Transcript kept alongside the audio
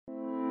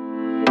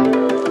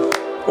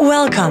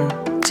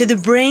Welcome to the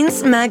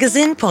Brains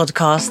Magazine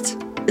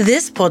podcast.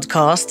 This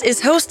podcast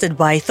is hosted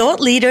by thought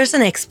leaders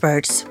and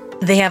experts.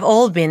 They have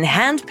all been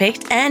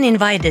handpicked and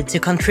invited to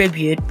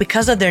contribute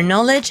because of their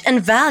knowledge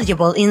and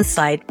valuable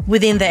insight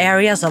within the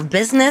areas of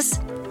business,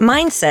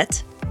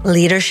 mindset,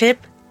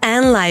 leadership,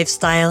 and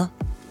lifestyle.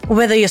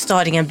 Whether you're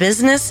starting a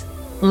business,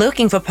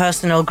 looking for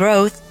personal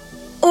growth,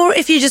 or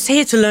if you're just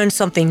here to learn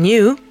something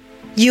new,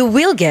 you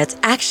will get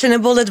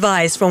actionable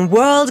advice from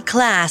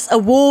world-class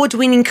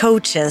award-winning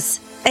coaches,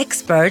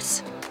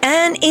 experts,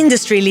 and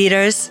industry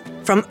leaders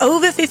from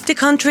over 50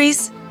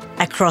 countries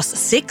across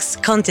 6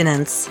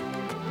 continents.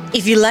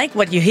 If you like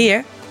what you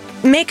hear,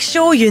 make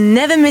sure you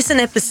never miss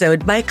an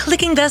episode by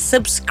clicking the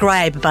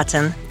subscribe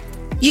button.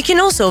 You can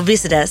also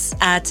visit us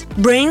at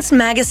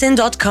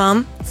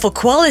brainsmagazine.com for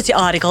quality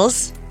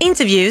articles,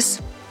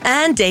 interviews,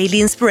 and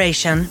daily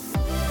inspiration.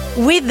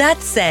 With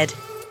that said,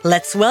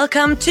 let's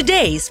welcome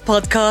today's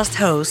podcast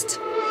host.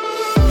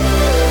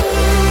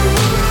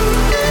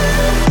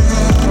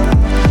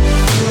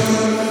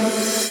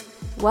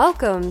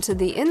 Welcome to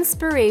the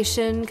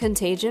Inspiration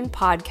Contagion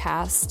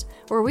podcast,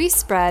 where we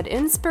spread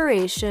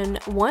inspiration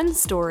one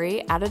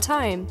story at a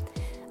time.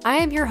 I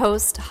am your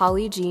host,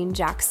 Holly Jean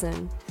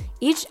Jackson.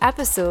 Each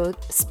episode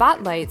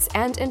spotlights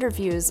and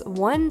interviews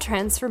one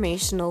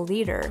transformational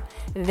leader,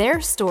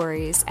 their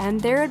stories, and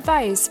their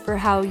advice for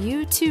how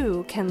you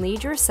too can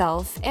lead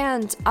yourself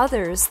and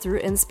others through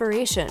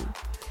inspiration.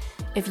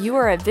 If you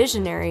are a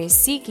visionary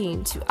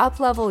seeking to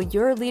uplevel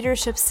your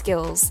leadership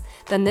skills,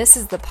 then this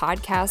is the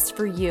podcast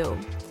for you.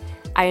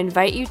 I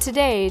invite you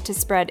today to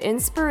spread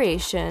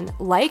inspiration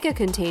like a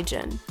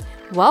contagion.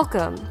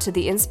 Welcome to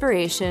the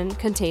Inspiration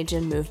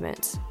Contagion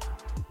movement.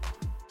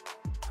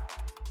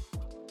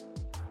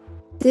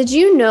 Did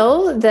you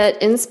know that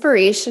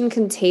Inspiration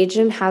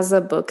Contagion has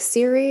a book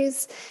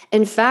series?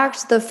 In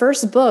fact, the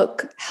first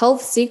book,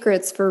 Health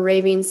Secrets for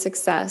Raving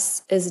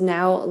Success, is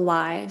now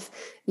live.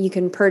 You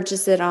can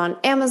purchase it on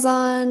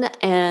Amazon,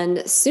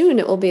 and soon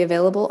it will be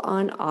available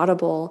on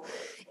Audible.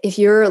 If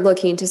you're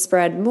looking to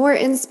spread more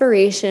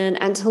inspiration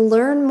and to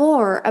learn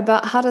more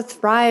about how to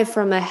thrive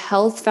from a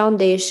health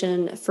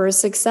foundation for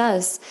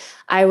success,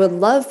 I would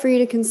love for you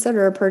to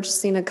consider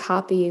purchasing a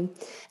copy.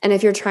 And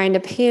if you're trying to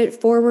pay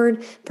it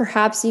forward,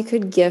 perhaps you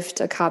could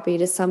gift a copy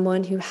to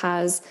someone who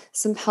has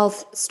some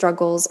health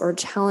struggles or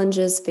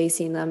challenges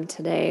facing them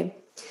today.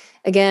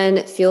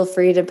 Again, feel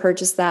free to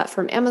purchase that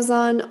from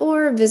Amazon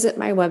or visit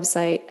my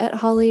website at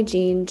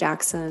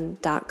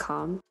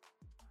hollyjeanjackson.com.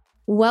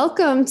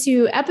 Welcome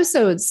to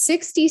episode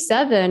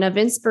 67 of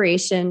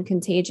Inspiration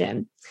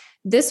Contagion.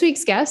 This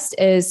week's guest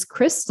is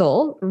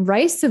Crystal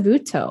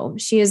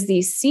Rice-Savuto. She is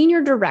the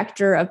Senior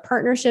Director of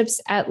Partnerships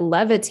at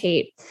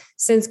Levitate.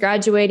 Since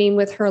graduating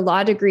with her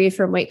law degree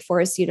from Wake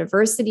Forest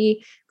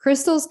University,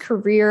 Crystal's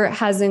career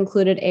has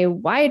included a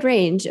wide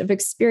range of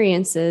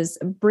experiences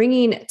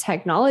bringing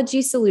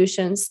technology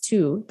solutions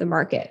to the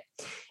market.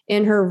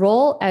 In her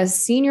role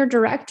as Senior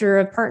Director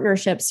of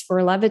Partnerships for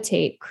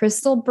Levitate,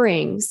 Crystal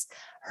brings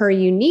her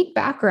unique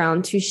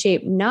background to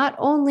shape not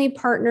only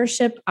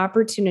partnership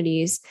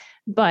opportunities,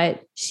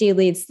 but she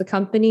leads the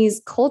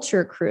company's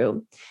culture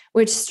crew,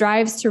 which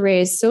strives to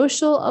raise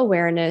social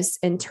awareness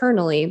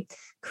internally,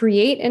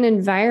 create an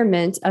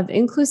environment of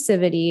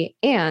inclusivity,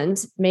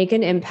 and make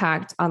an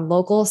impact on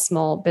local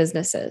small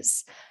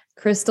businesses.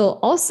 Crystal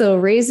also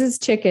raises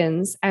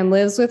chickens and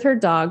lives with her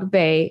dog,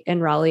 Bay,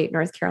 in Raleigh,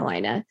 North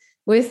Carolina.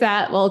 With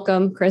that,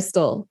 welcome,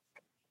 Crystal.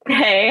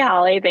 Hey,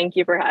 Holly. Thank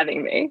you for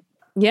having me.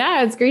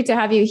 Yeah, it's great to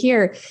have you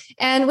here.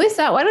 And with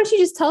that, why don't you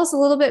just tell us a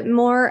little bit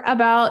more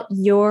about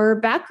your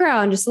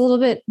background, just a little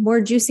bit more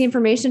juicy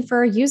information for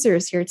our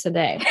users here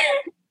today.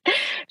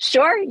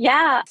 Sure.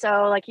 Yeah.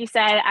 So like you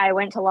said, I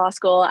went to law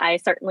school. I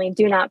certainly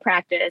do not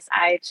practice.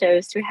 I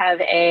chose to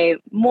have a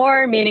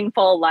more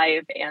meaningful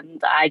life,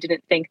 and I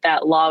didn't think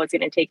that law was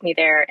going to take me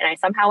there. And I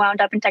somehow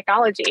wound up in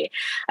technology.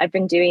 I've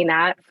been doing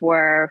that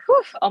for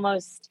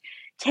almost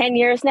 10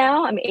 years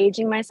now. I'm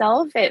aging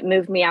myself. It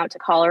moved me out to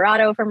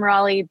Colorado from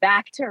Raleigh,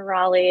 back to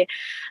Raleigh,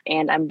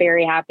 and I'm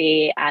very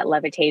happy at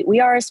Levitate.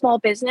 We are a small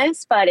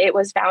business, but it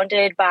was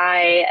founded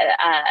by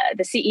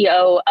the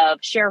CEO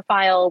of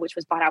ShareFile, which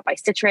was bought out by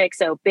Citrix,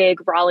 so big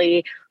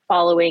Raleigh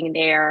following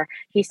there.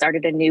 He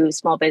started a new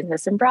small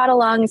business and brought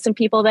along some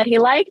people that he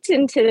liked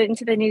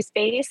into the new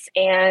space.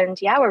 And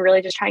yeah, we're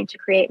really just trying to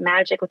create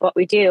magic with what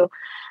we do.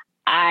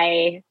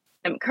 I'm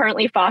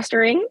currently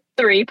fostering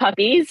 3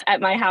 puppies at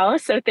my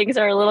house, so things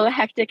are a little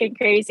hectic and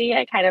crazy.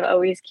 I kind of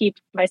always keep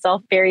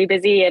myself very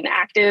busy and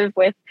active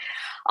with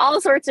all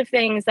sorts of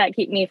things that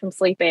keep me from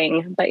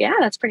sleeping. But yeah,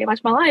 that's pretty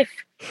much my life.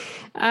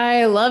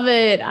 I love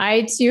it.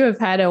 I too have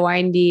had a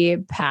windy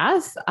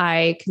path.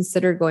 I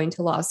considered going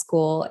to law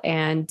school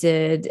and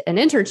did an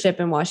internship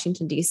in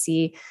Washington,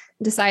 D.C.,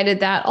 decided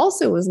that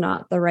also was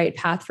not the right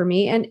path for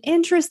me. And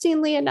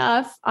interestingly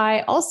enough,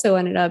 I also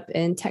ended up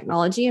in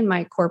technology in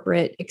my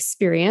corporate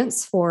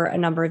experience for a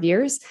number of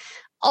years.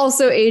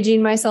 Also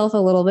aging myself a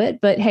little bit,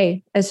 but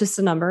hey, it's just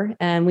a number.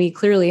 And we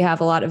clearly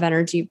have a lot of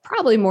energy,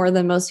 probably more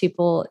than most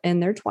people in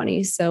their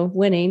 20s. So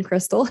winning,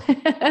 Crystal.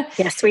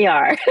 Yes, we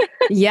are.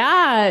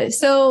 Yeah.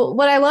 So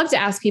what I love to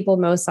ask people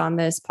most on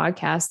this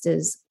podcast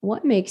is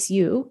what makes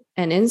you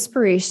an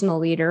inspirational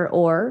leader,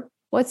 or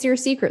what's your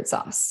secret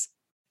sauce?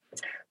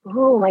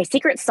 Oh, my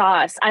secret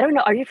sauce. I don't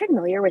know. Are you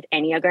familiar with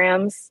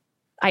Enneagrams?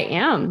 I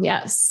am.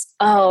 Yes.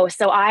 Oh,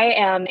 so I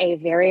am a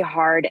very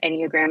hard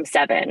Enneagram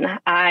 7.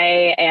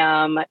 I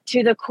am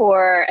to the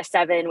core a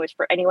 7, which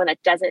for anyone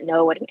that doesn't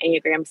know what an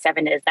Enneagram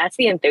 7 is, that's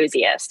the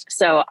enthusiast.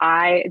 So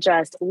I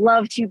just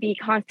love to be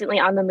constantly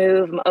on the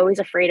move. I'm always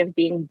afraid of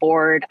being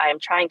bored. I'm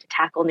trying to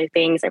tackle new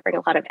things. I bring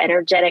a lot of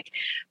energetic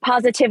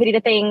positivity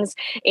to things.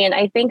 And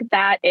I think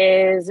that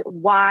is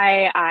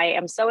why I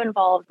am so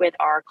involved with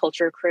our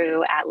culture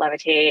crew at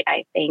Levitate.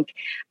 I think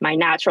my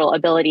natural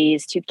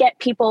abilities to get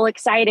people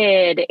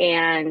excited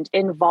and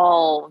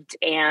involved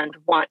and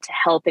want to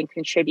help and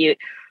contribute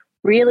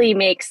really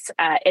makes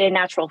it a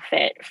natural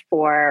fit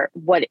for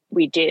what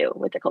we do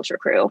with the culture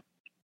crew.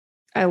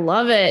 I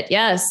love it.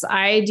 Yes.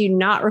 I do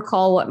not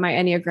recall what my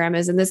Enneagram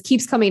is, and this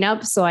keeps coming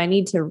up, so I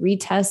need to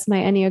retest my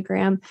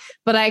Enneagram,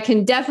 but I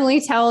can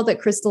definitely tell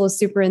that Crystal is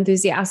super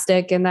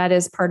enthusiastic, and that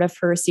is part of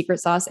her secret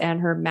sauce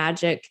and her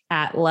magic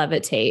at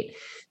Levitate.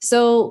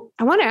 So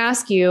I want to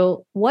ask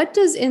you, what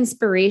does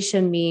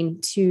inspiration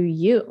mean to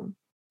you?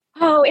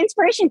 Oh,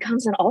 inspiration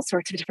comes in all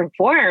sorts of different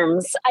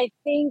forms. I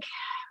think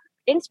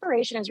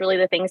inspiration is really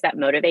the things that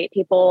motivate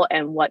people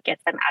and what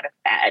gets them out of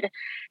bed.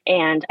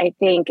 And I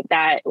think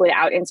that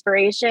without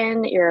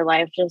inspiration, your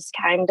life just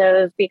kind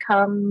of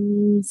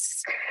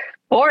becomes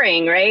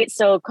boring, right?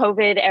 So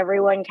COVID,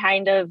 everyone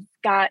kind of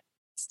got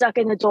stuck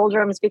in the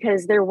doldrums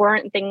because there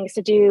weren't things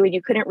to do and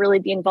you couldn't really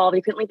be involved.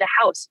 You couldn't leave the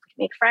house,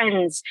 make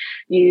friends.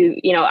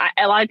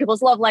 A lot of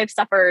people's love life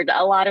suffered.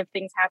 A lot of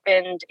things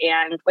happened.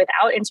 And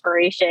without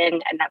inspiration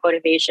and that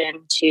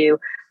motivation to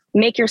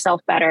make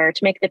yourself better,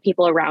 to make the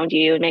people around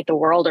you and make the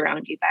world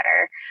around you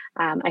better,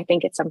 I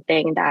think it's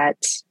something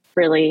that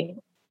really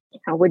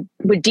would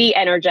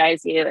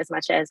de-energize you as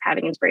much as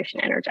having inspiration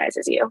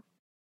energizes you.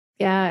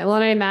 Yeah. Well,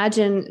 and I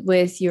imagine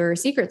with your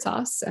secret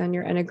sauce and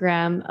your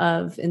Enneagram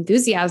of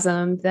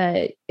enthusiasm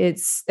that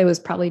it was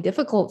probably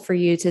difficult for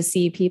you to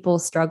see people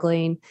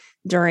struggling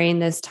during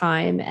this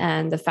time.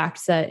 And the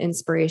fact that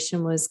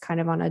inspiration was kind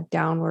of on a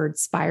downward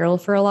spiral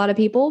for a lot of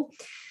people.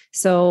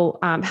 So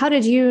how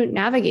did you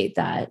navigate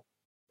that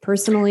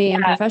personally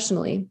and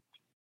professionally?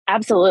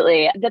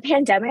 Absolutely. The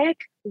pandemic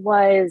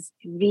was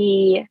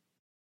the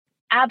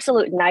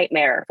absolute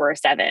nightmare for a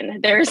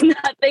 7. There's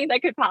nothing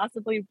that could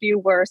possibly be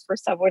worse for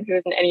someone who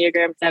is an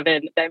Enneagram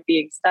 7 than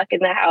being stuck in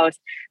the house,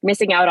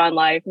 missing out on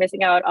life,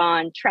 missing out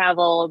on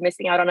travel,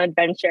 missing out on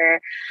adventure.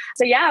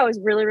 So yeah, it was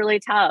really, really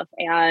tough.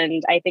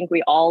 And I think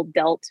we all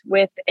dealt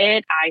with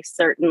it. I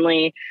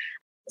certainly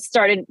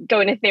started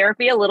going to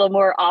therapy a little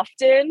more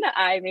often.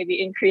 I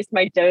maybe increased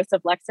my dose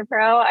of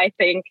Lexapro. I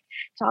think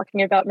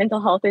talking about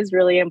mental health is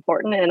really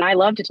important. And I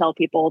love to tell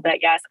people that,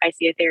 yes, I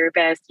see a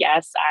therapist.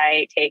 Yes,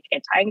 I take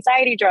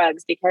anti-anxiety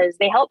drugs because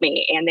they help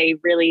me and they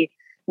really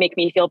make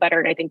me feel better.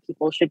 And I think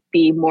people should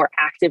be more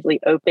actively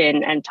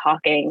open and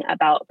talking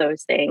about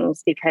those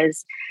things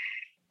because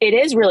it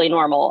is really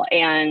normal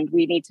and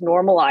we need to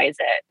normalize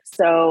it.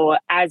 So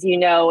as you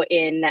know,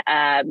 in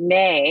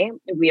May,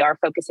 we are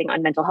focusing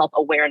on mental health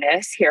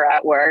awareness here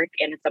at work.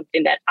 And it's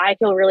something that I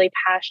feel really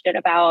passionate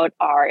about.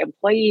 Our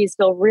employees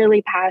feel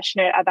really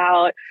passionate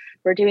about.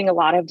 We're doing a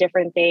lot of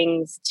different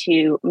things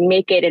to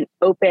make it an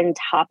open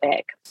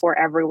topic for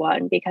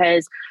everyone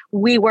because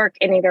we work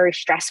in a very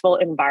stressful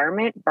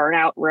environment.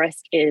 Burnout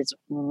risk is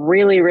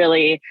really,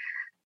 really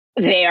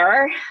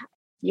there.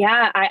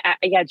 Yeah,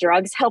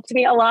 drugs helped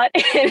me a lot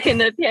in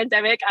the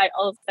pandemic. I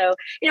also,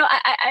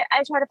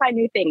 I try to find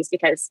new things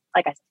because,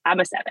 like I said, I'm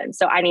a 7,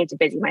 so I need to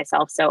busy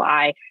myself. So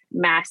I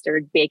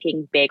mastered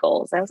baking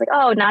bagels. I was like,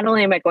 oh, not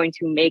only am I going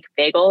to make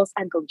bagels,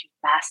 I'm going to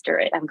master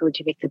it. I'm going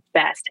to make the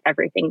best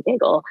everything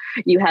bagel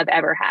you have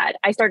ever had.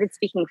 I started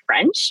speaking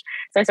French.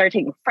 So I started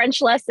taking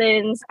French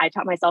lessons. I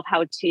taught myself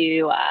how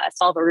to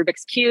solve a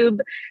Rubik's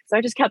Cube. So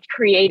I just kept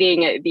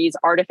creating these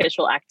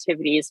artificial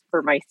activities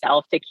for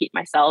myself to keep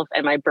myself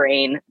and my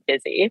brain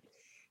busy.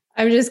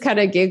 I'm just kind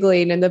of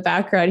giggling in the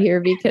background here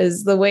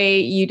because the way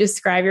you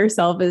describe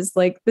yourself is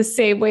like the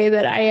same way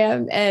that I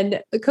am,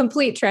 and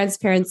complete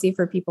transparency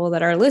for people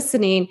that are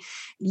listening.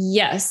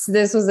 Yes,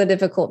 this was a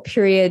difficult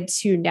period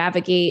to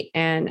navigate,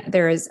 and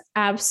there is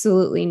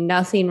absolutely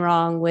nothing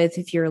wrong with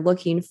if you're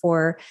looking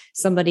for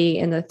somebody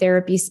in the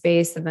therapy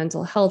space, the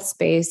mental health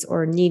space,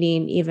 or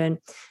needing even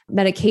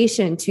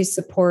medication to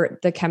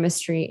support the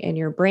chemistry in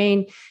your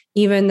brain.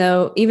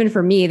 Even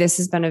for me, this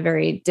has been a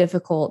very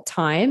difficult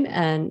time.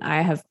 And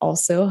I have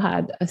also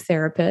had a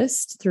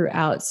therapist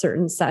throughout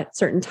certain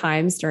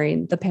times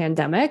during the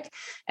pandemic,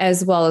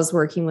 as well as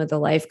working with a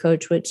life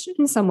coach, which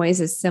in some ways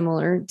is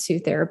similar to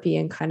therapy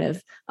and kind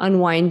of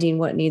unwinding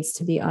what needs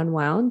to be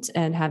unwound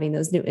and having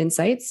those new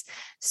insights.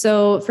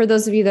 So for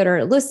those of you that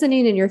are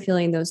listening and you're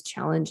feeling those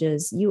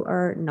challenges, you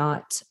are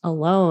not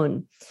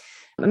alone.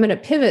 I'm going to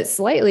pivot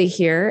slightly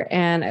here,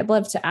 and I'd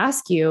love to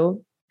ask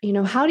you,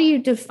 how do you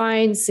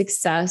define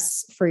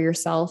success for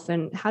yourself,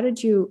 and how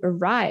did you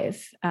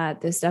arrive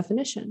at this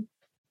definition?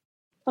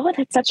 Oh,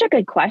 that's such a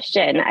good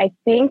question. I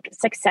think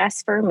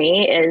success for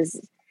me is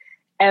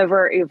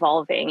ever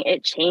evolving.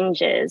 It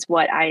changes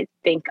what I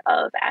think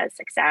of as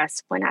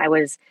success. When I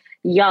was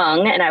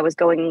young and I was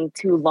going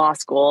to law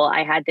school,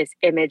 I had this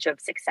image of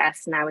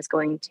success, and I was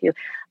going to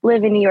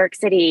live in New York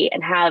City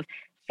and have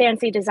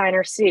fancy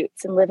designer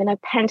suits and live in a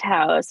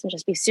penthouse and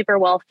just be super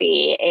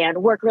wealthy and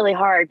work really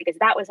hard because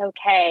that was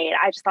okay. And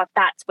I just thought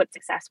that's what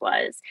success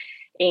was.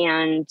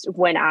 And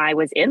when I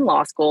was in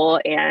law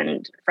school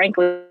and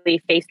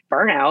frankly faced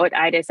burnout,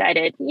 I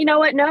decided, you know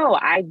what? No,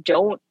 I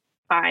don't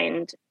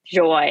find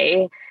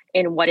joy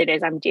in what it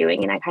is I'm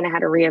doing. And I kind of had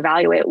to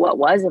reevaluate what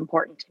was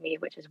important to me,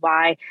 which is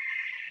why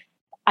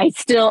I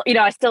still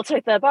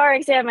took the bar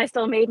exam. I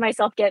still made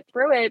myself get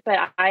through it, but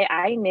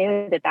I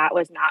knew that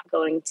was not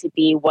going to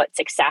be what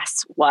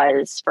success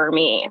was for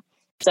me.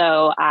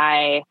 So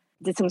I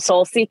did some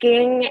soul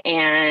seeking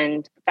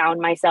and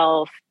found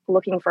myself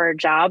looking for a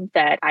job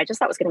that I just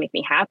thought was going to make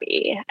me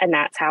happy. And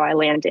that's how I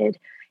landed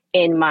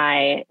in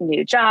my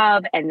new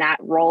job. And that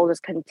role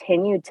just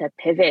continued to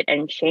pivot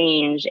and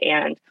change.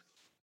 And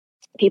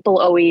people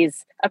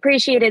always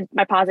appreciated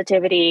my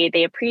positivity.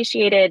 They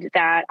appreciated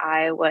that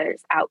I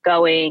was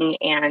outgoing,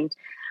 and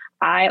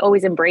I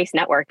always embrace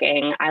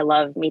networking. I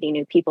love meeting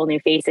new people,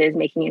 new faces,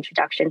 making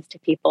introductions to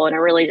people, and it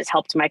really just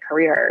helped my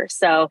career.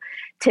 So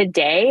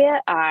today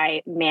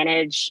I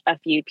manage a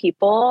few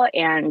people,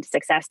 and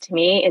success to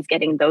me is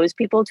getting those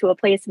people to a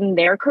place in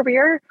their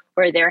career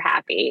where they're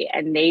happy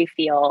and they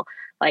feel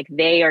like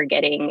they are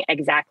getting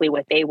exactly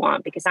what they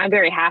want, because I'm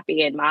very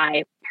happy in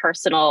my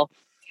personal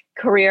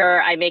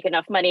career. I make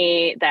enough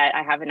money that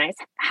I have a nice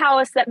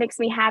house that makes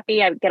me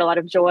happy. I get a lot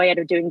of joy out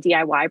of doing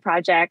DIY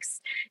projects.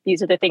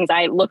 These are the things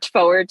I looked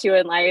forward to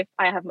in life.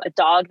 I have a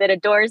dog that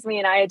adores me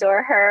and I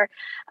adore her.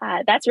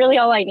 That's really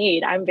all I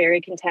need. I'm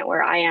very content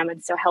where I am.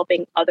 And so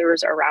helping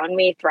others around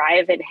me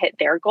thrive and hit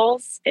their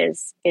goals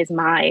is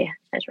my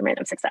measurement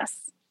of success.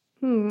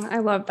 I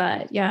love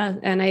that. Yeah.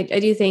 And I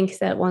do think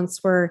that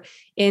once we're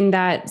in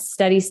that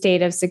steady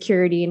state of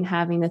security and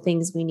having the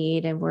things we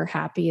need, and we're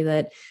happy,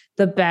 that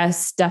the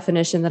best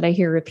definition that I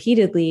hear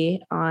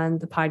repeatedly on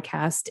the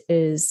podcast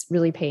is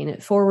really paying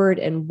it forward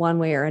in one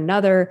way or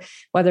another,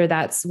 whether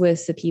that's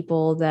with the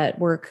people that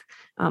work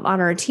on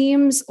our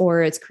teams,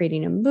 or it's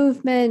creating a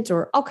movement,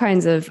 or all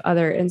kinds of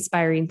other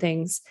inspiring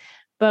things.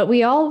 But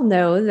we all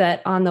know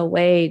that on the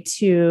way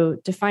to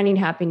defining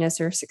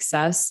happiness or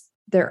success,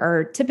 there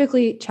are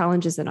typically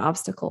challenges and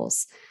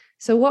obstacles.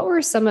 So what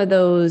were some of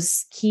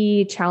those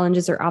key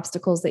challenges or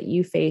obstacles that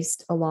you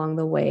faced along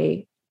the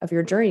way of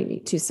your journey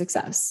to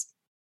success?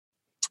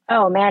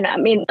 Oh man, I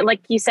mean,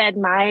 like you said,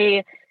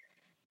 my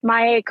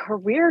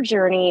career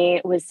journey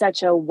was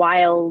such a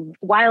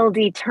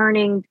wildy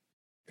turning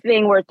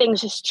thing where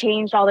things just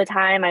changed all the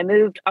time. I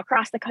moved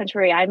across the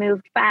country. I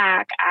moved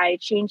back. I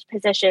changed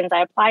positions.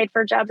 I applied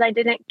for jobs I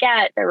didn't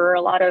get. There were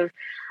a lot of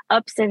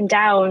ups and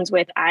downs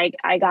with I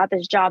got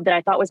this job that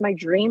I thought was my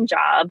dream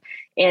job,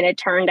 and it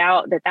turned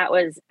out that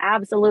was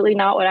absolutely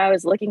not what I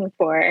was looking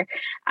for.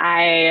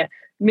 I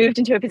moved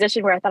into a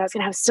position where I thought I was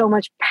going to have so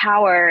much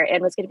power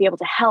and was going to be able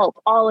to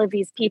help all of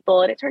these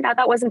people, and it turned out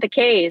that wasn't the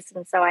case.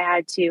 And so I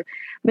had to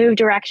move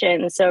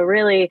direction. So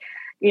really,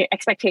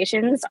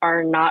 expectations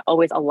are not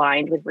always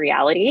aligned with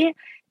reality.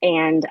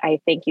 And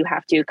I think you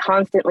have to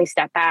constantly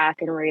step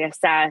back and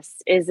reassess,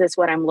 is this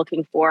what I'm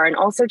looking for? And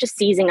also just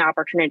seizing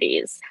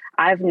opportunities.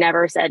 I've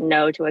never said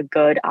no to a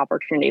good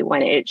opportunity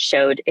when it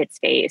showed its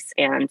face.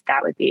 And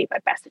that would be my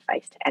best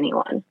advice to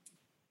anyone.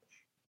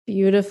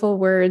 Beautiful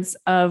words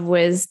of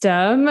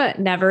wisdom.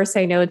 Never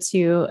say no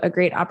to a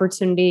great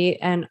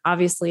opportunity. And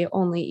obviously,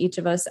 only each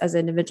of us as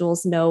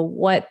individuals know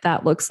what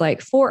that looks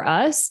like for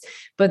us.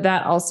 But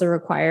that also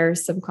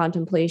requires some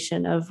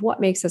contemplation of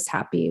what makes us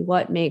happy,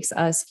 what makes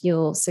us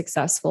feel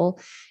successful.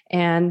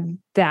 And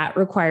that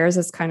requires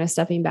us kind of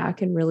stepping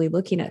back and really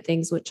looking at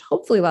things, which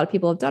hopefully a lot of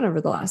people have done over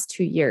the last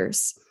 2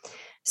 years.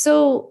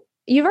 So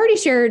you've already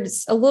shared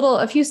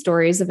a few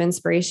stories of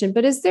inspiration,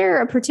 but is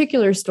there a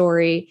particular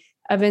story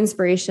of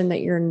inspiration that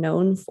you're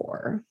known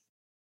for?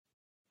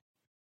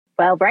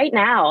 Well, right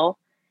now,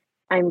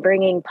 I'm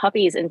bringing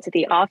puppies into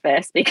the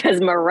office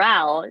because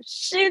morale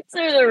shoots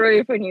through the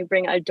roof when you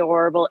bring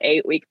adorable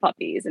 8-week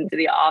puppies into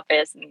the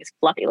office, and these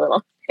fluffy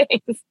little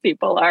things.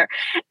 People are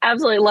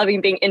absolutely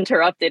loving being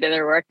interrupted in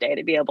their workday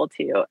to be able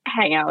to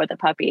hang out with a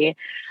puppy.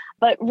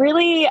 But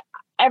really,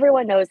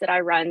 everyone knows that I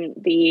run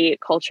the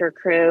culture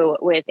crew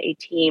with a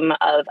team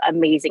of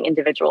amazing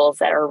individuals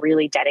that are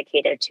really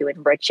dedicated to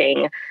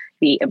enriching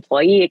the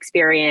employee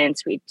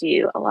experience. We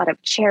do a lot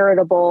of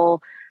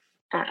charitable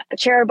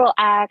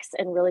acts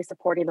and really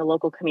supporting the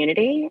local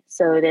community.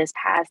 So this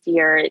past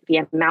year, the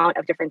amount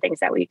of different things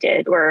that we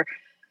did were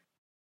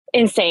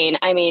Insane.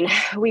 I mean,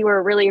 we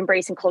were really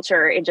embracing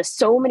culture in just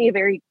so many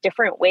very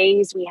different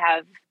ways. We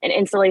have an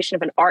installation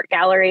of an art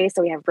gallery.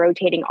 So we have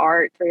rotating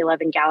art.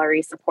 311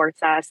 Gallery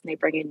supports us and they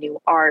bring in new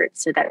art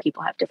so that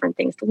people have different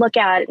things to look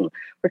at. And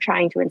we're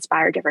trying to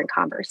inspire different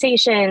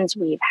conversations.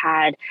 We've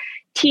had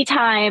tea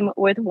time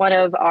with one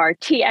of our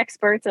tea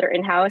experts that are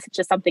in-house. It's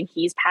just something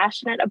he's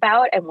passionate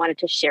about and wanted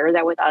to share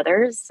that with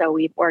others. So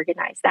we've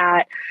organized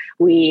that.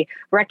 We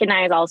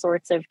recognize all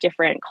sorts of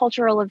different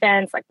cultural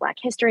events like Black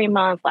History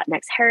Month,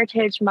 Latinx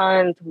Heritage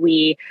Month.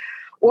 We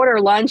order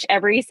lunch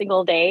every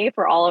single day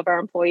for all of our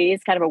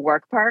employees, kind of a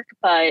work perk,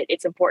 but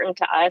it's important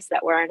to us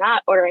that we're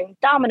not ordering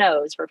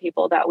Domino's for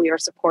people, that we are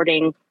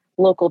supporting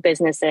local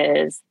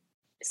businesses,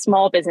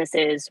 small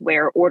businesses,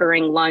 where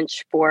ordering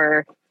lunch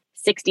for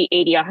 60,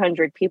 80,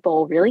 100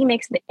 people really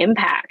makes an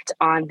impact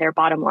on their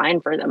bottom line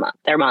for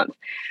their month.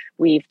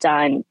 We've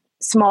done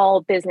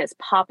small business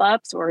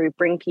pop-ups where we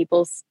bring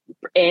people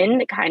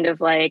in kind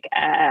of like,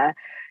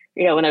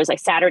 when there's like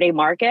Saturday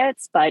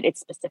markets, but it's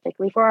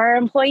specifically for our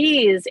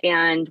employees.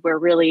 And we're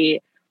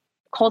really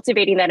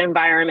cultivating that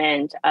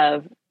environment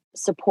of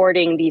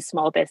supporting these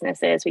small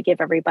businesses. We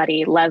give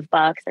everybody Lev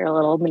bucks, their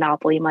little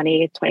monopoly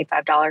money,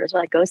 $25. We're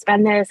like, go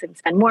spend this and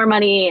spend more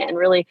money and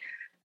really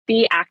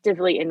be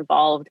actively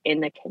involved in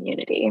the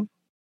community.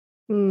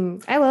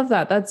 I love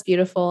that. That's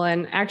beautiful.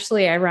 And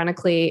actually,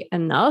 ironically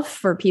enough,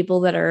 for people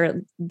that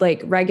are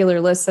like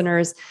regular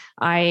listeners,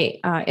 I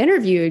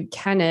interviewed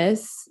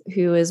Kenneth,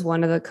 who is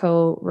one of the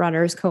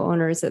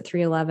co-owners at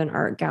 311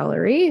 Art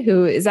Gallery,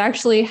 who is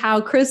actually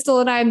how Crystal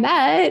and I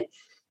met.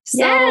 So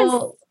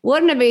yes.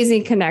 What an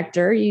amazing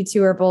connector. You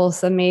two are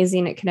both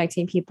amazing at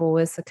connecting people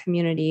with the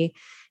community.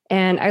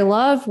 And I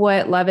love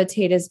what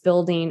Levitate is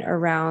building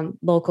around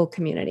local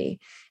community.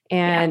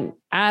 And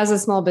as a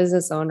small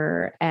business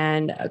owner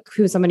and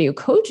somebody who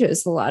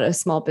coaches a lot of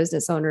small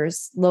business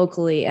owners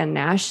locally and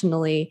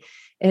nationally,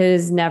 it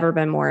has never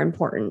been more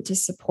important to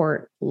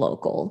support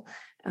local.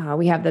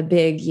 We have the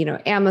big,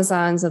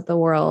 Amazons of the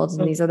world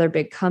and these other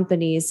big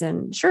companies.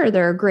 And sure,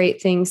 there are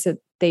great things that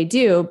they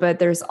do, but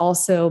there's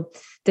also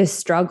this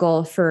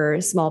struggle for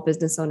small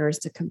business owners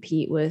to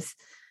compete with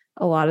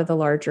a lot of the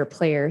larger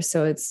players.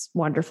 So it's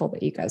wonderful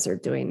that you guys are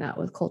doing that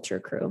with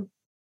Culture Crew.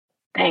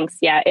 Thanks.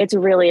 Yeah, it's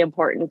really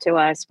important to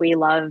us. We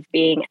love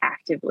being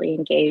actively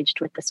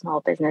engaged with the small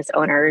business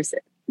owners.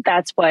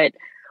 That's what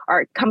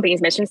our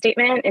company's mission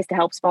statement is, to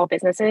help small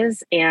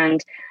businesses,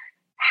 and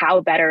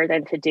how better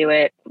than to do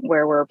it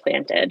where we're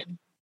planted.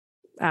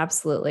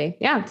 Absolutely.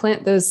 Yeah.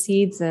 Plant those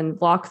seeds and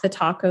walk the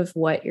talk of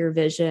what your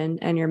vision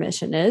and your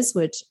mission is,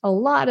 which a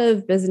lot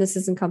of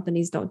businesses and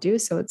companies don't do.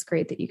 So it's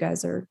great that you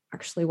guys are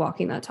actually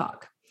walking that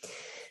talk.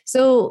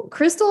 So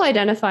Crystal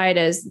identified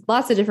as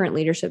lots of different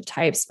leadership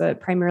types, but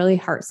primarily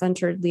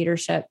heart-centered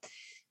leadership.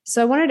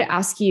 So I wanted to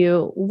ask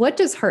you, what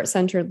does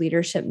heart-centered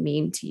leadership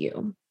mean to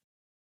you?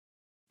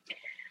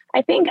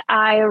 I think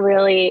I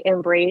really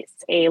embrace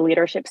a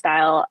leadership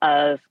style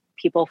of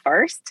people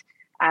first.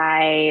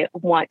 I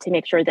want to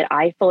make sure that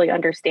I fully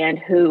understand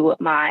who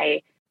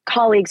my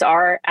colleagues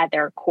are at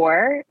their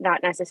core,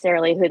 not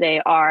necessarily who they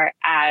are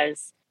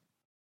as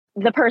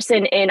the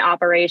person in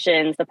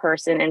operations, the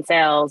person in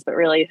sales, but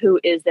really who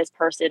is this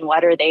person?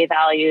 What do they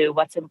value?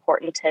 What's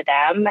important to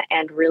them?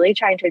 And really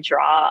trying to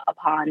draw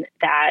upon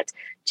that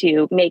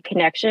to make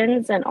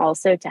connections and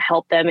also to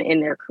help them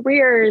in their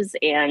careers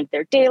and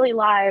their daily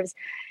lives.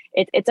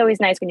 It's always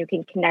nice when you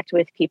can connect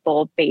with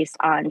people based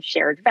on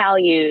shared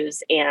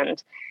values.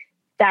 And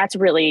that's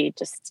really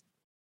just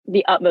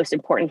the utmost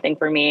important thing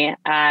for me.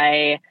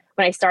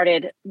 When I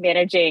started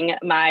managing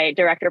my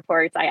direct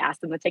reports, I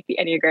asked them to take the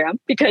Enneagram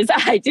because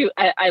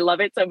I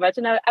love it so much.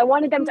 And I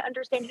wanted them to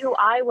understand who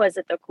I was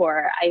at the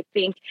core. I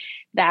think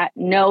that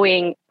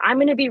knowing I'm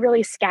going to be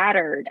really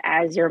scattered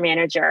as your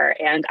manager,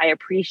 and I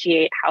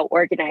appreciate how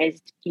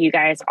organized you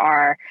guys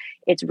are,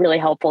 it's really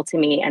helpful to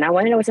me. And I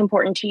want to know what's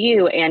important to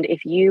you. And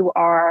if you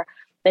are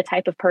the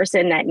type of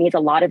person that needs a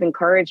lot of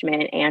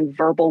encouragement and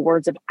verbal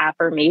words of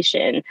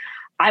affirmation,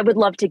 I would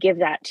love to give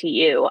that to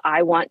you.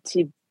 I want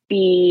to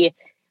be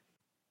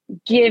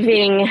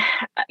giving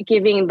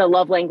the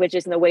love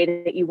languages in the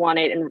way that you want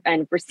it,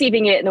 and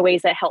receiving it in the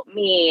ways that help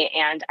me.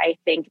 And I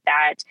think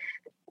that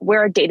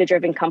we're a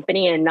data-driven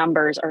company and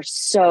numbers are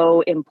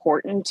so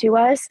important to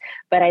us.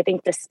 But I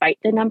think despite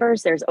the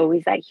numbers, there's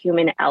always that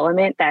human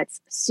element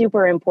that's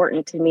super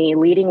important to me,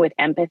 leading with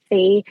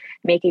empathy,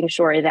 making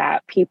sure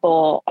that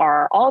people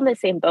are all in the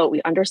same boat.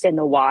 We understand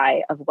the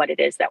why of what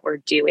it is that we're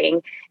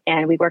doing,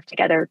 and we work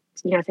together,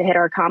 to hit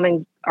our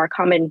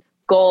common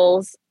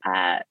goals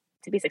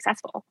to be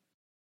successful.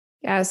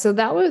 Yeah. So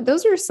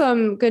those are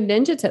some good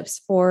ninja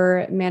tips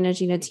for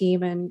managing a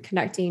team and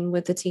connecting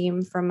with the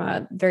team from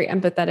a very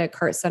empathetic,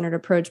 heart-centered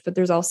approach, but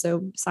there's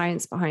also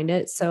science behind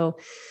it. So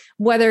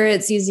whether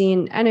it's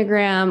using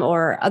Enneagram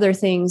or other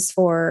things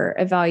for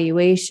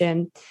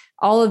evaluation,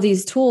 all of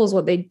these tools,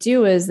 what they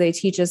do is they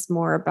teach us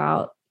more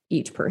about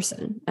each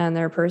person and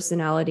their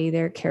personality,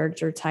 their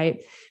character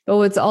type. But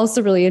what's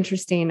also really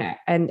interesting,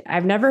 and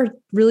I've never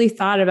really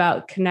thought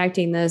about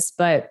connecting this,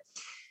 but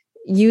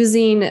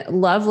using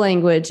love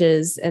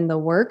languages in the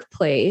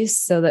workplace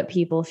so that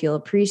people feel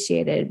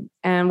appreciated.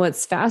 And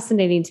what's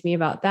fascinating to me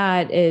about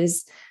that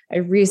is I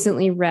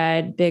recently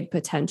read Big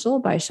Potential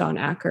by Sean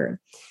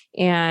Acker,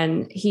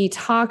 and he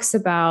talks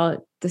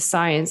about the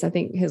science. I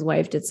think his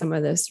wife did some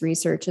of this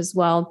research as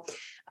well,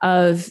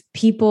 of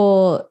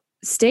people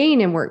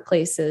staying in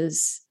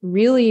workplaces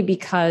really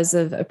because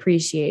of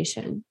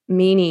appreciation,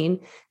 meaning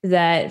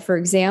that, for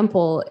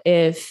example,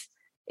 if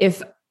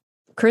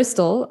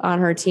Crystal on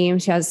her team,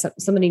 she has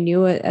somebody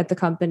new at the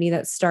company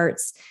that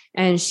starts,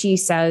 and she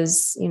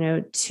says,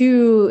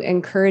 two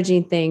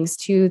encouraging things,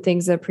 two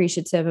things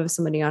appreciative of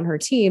somebody on her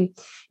team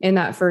in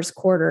that first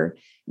quarter,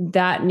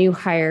 that new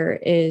hire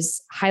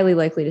is highly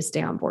likely to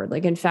stay on board.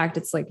 Like, in fact,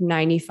 it's like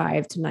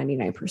 95 to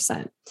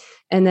 99%.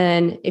 And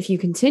then if you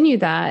continue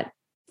that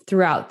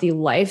throughout the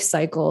life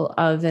cycle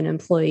of an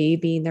employee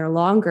being there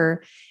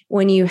longer,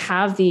 when you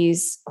have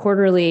these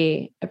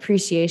quarterly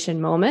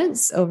appreciation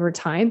moments over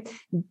time,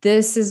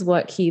 this is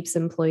what keeps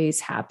employees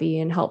happy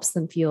and helps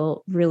them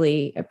feel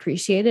really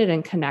appreciated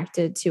and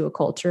connected to a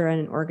culture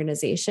and an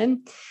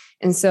organization.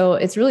 And so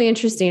it's really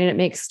interesting, and it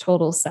makes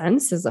total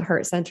sense as a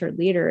heart-centered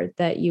leader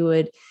that you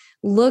would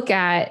look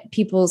at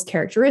people's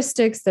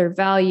characteristics, their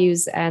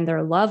values, and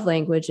their love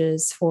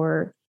languages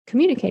for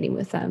communicating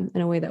with them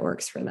in a way that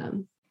works for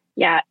them.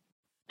 Yeah.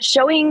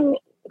 Showing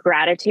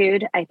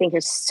gratitude, I think,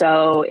 is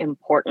so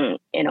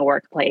important in a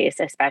workplace,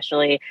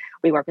 especially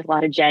we work with a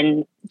lot of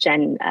Gen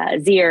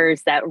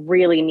Zers that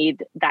really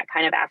need that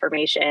kind of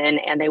affirmation,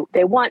 and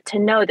they want to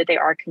know that they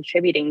are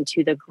contributing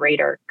to the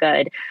greater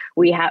good.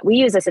 We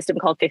use a system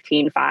called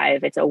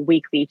 15-5. It's a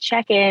weekly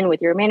check-in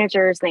with your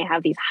managers, and they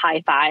have these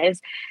high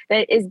fives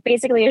that is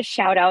basically a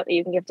shout out that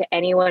you can give to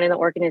anyone in the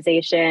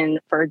organization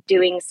for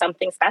doing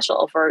something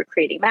special, for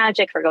creating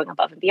magic, for going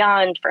above and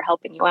beyond, for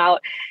helping you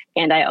out.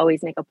 And I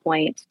always make a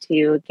point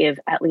to give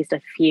at least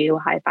a few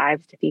high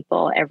fives to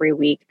people every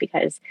week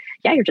because,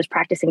 you're just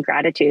practicing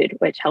gratitude,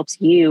 which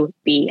helps you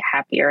be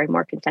happier and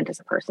more content as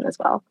a person as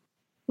well.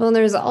 Well,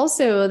 there's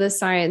also the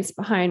science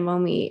behind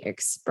when we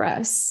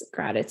express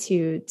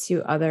gratitude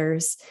to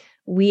others,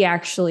 we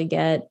actually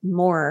get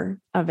more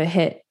of a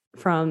hit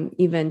from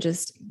even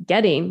just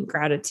getting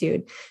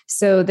gratitude.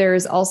 So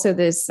there's also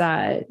this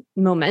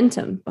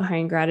momentum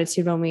behind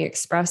gratitude when we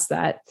express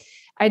that.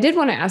 I did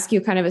want to ask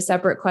you kind of a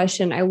separate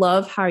question. I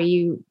love how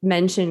you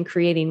mentioned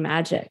creating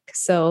magic.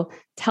 So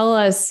tell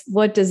us,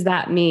 what does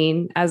that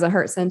mean as a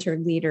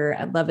heart-centered leader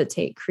at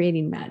Levitate,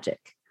 creating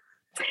magic?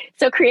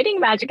 So creating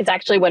magic is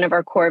actually one of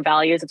our core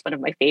values. It's one of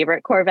my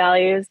favorite core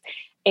values.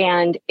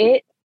 And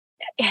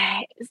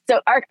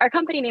so our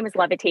company name is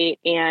Levitate,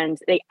 and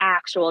the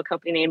actual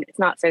company name, it's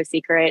not so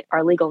secret.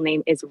 Our legal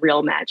name is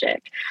Real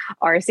Magic.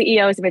 Our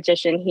CEO is a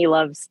magician. He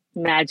loves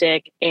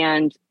magic.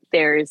 And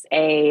there's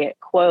a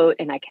quote,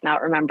 and I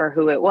cannot remember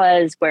who it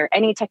was, where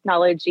any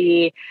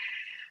technology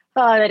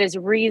that is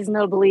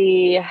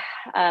reasonably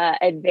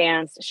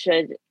advanced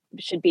should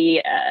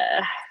be,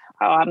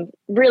 I'm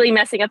really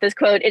messing up this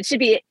quote. It should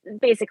be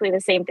basically the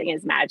same thing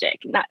as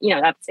magic. Not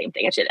the same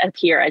thing. It should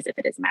appear as if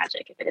it is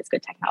magic, if it is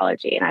good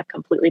technology. And I've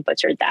completely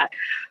butchered that.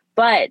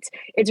 But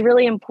it's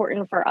really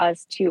important for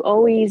us to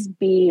always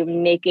be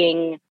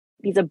making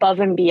these above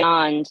and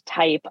beyond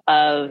type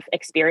of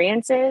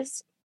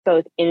experiences,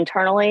 both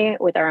internally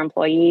with our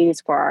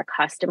employees, for our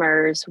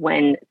customers,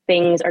 when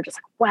things are just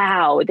like,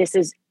 wow, this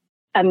is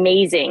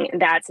amazing.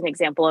 That's an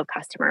example of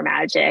customer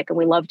magic. And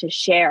we love to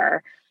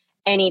share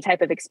any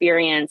type of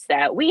experience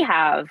that we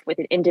have with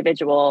an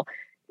individual.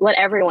 Let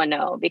everyone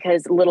know,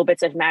 because little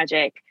bits of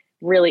magic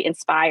really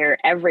inspire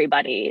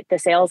everybody. The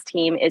sales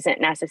team isn't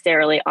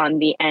necessarily on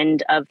the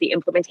end of the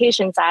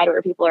implementation side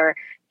where people are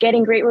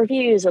getting great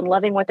reviews and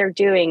loving what they're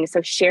doing.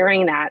 So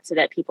sharing that so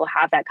that people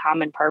have that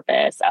common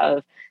purpose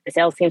of the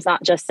sales team's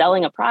not just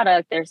selling a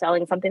product, they're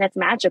selling something that's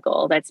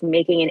magical, that's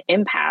making an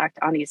impact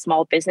on these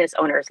small business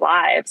owners'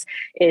 lives,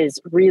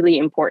 is really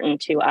important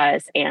to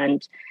us.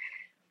 And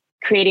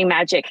creating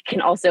magic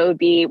can also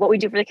be what we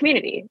do for the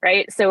community,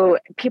 right? So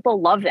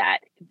people love that.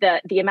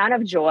 The amount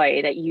of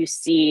joy that you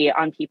see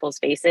on people's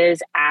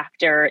faces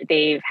after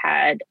they've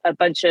had a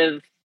bunch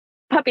of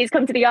puppies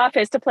come to the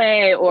office to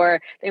play,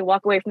 or they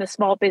walk away from the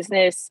small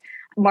business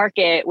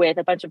market with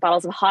a bunch of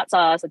bottles of hot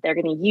sauce that they're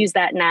going to use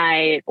that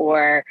night,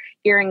 or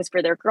earrings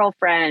for their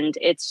girlfriend.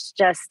 It's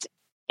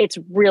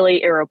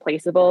really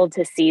irreplaceable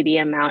to see the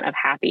amount of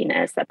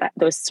happiness that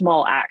those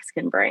small acts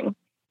can bring.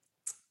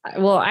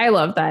 Well, I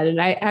love that.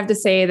 And I have to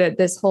say that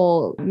this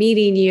whole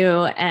meeting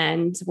you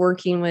and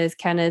working with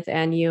Kenneth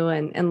and you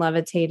and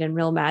Levitate and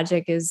Real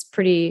Magic is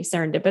pretty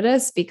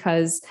serendipitous,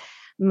 because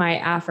my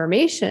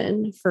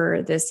affirmation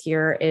for this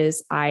year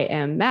is I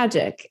am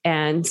magic.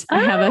 And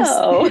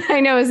I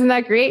know, isn't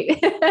that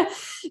great?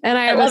 And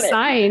I have a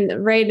sign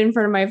right in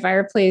front of my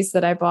fireplace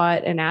that I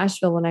bought in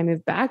Asheville when I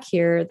moved back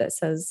here that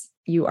says,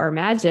 "You are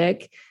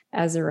magic,"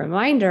 as a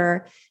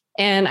reminder.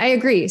 And I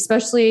agree,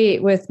 especially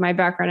with my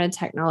background in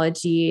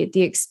technology,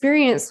 the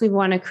experience we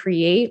want to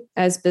create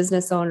as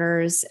business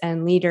owners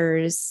and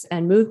leaders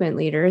and movement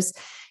leaders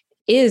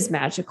is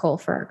magical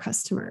for our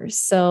customers.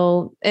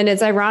 So, and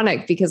it's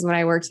ironic because when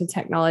I worked in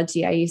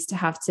technology, I used to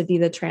have to be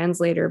the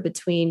translator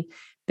between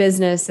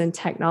business and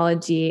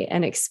technology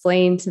and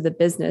explain to the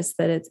business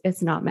that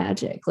it's not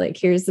magic. Like,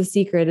 here's the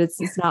secret. It's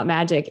not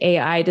magic.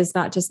 AI does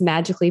not just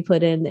magically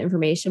put in the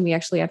information. We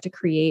actually have to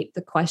create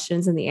the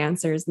questions and the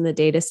answers and the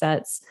data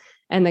sets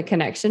and the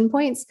connection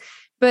points.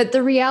 But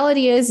the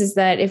reality is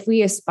that if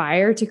we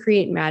aspire to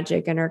create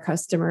magic in our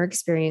customer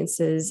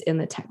experiences in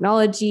the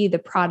technology, the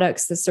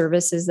products, the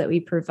services that we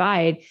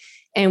provide,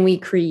 and we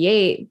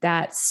create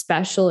that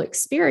special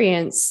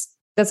experience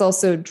that's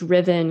also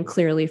driven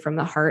clearly from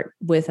the heart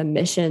with a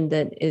mission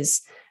that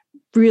is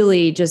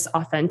really just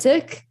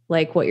authentic,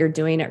 like what you're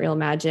doing at Real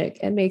Magic,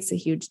 it makes a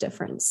huge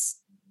difference.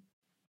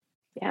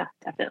 Yeah,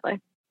 definitely.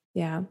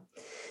 Yeah.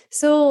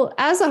 So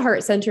as a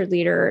heart-centered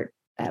leader,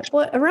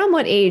 around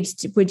what age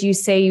would you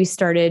say you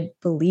started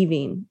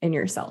believing in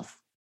yourself?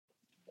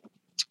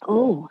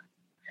 Oh,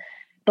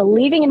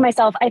 believing in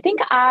myself. I think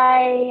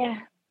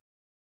I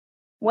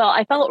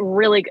felt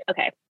really good.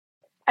 Okay.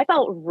 I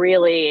felt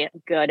really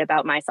good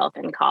about myself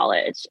in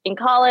college. In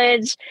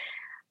college,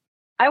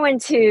 I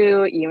went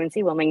to UNC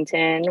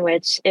Wilmington,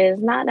 which is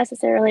not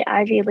necessarily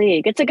Ivy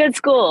League. It's a good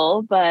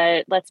school,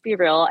 but let's be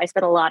real. I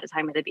spent a lot of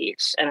time at the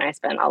beach and I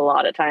spent a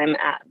lot of time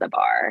at the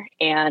bar,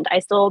 and I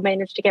still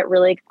managed to get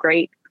really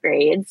great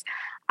grades.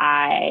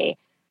 I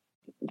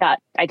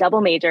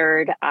double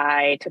majored.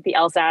 I took the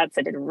LSATs.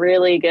 I did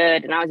really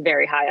good, and I was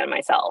very high on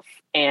myself.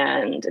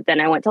 And then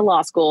I went to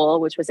law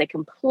school, which was a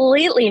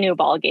completely new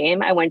ball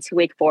game. I went to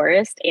Wake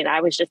Forest, and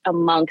I was just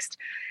amongst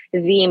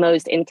the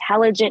most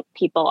intelligent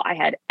people I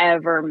had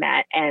ever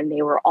met, and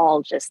they were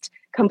all just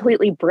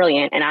completely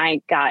brilliant. And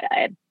I got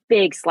a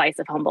big slice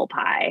of humble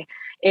pie.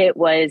 It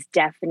was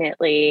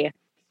definitely,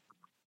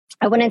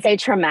 I wouldn't say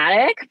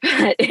traumatic,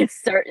 but it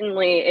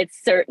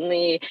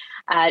certainly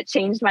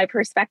changed my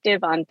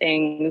perspective on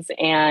things.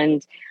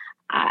 And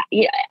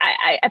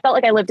I felt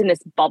like I lived in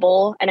this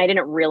bubble, and I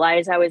didn't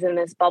realize I was in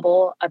this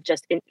bubble of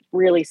just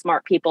really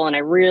smart people. And I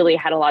really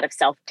had a lot of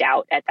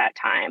self-doubt at that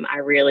time. I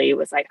really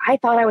was like, I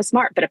thought I was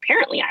smart, but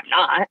apparently I'm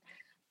not.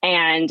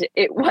 And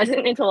it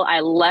wasn't until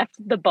I left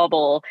the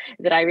bubble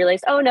that I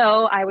realized, oh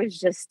no, I was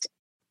just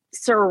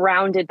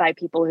surrounded by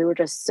people who are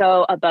just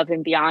so above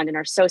and beyond and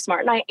are so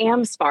smart. And I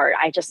am smart.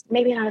 I just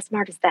maybe not as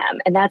smart as them,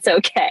 and that's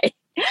okay.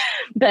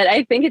 But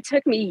I think it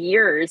took me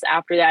years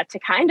after that to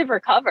kind of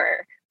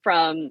recover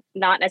from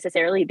not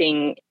necessarily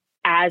being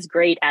as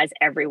great as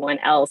everyone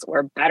else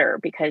or better,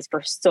 because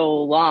for so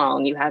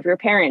long you have your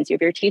parents, you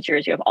have your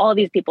teachers, you have all of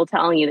these people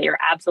telling you that you're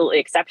absolutely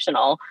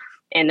exceptional.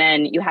 And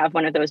then you have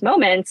one of those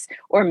moments,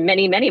 or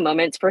many, many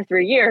moments for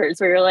 3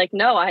 years, where you're like,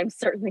 no, I'm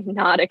certainly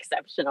not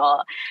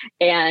exceptional.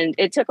 And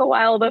it took a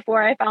while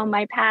before I found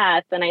my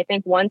path. And I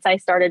think once I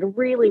started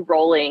really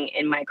rolling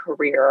in my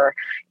career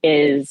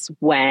is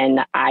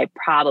when I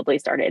probably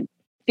started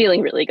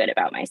feeling really good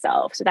about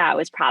myself. So that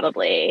was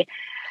probably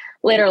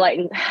later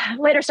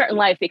start in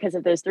life because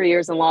of those 3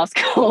 years in law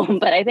school.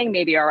 But I think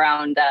maybe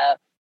around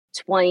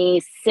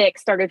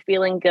 26 started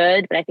feeling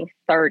good. But I think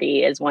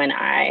 30 is when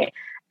I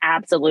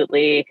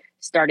absolutely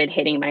started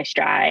hitting my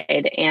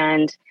stride.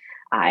 And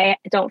I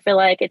don't feel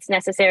like it's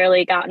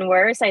necessarily gotten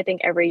worse. I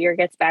think every year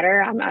gets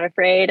better. I'm not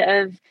afraid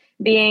of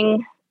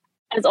being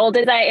as old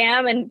as I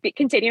am and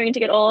continuing to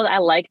get old. I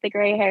like the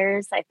gray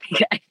hairs. I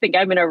think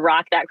I'm going to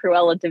rock that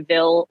Cruella de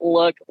Vil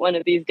look one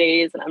of these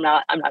days. And I'm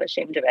not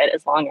ashamed of it,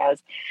 as long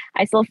as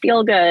I still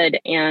feel good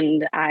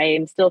and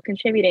I'm still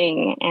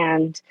contributing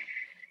and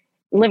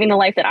living the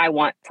life that I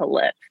want to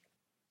live.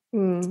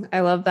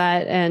 I love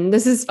that. And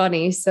this is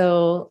funny.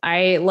 So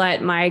I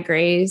let my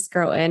grays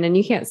grow in, and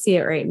you can't see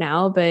it right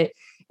now, but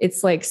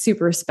it's like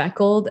super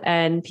speckled,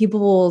 and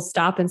people will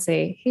stop and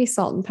say, "Hey,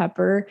 Salt and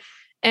Pepper."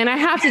 And I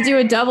have to do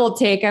a double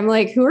take. I'm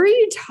like, who are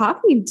you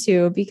talking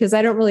to? Because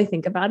I don't really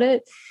think about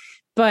it.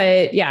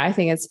 But yeah, I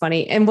think it's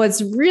funny. And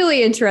what's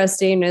really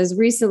interesting is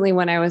recently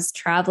when I was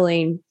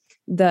traveling,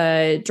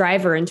 the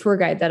driver and tour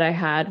guide that I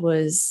had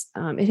was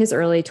in his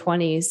early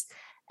 20s.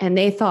 And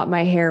they thought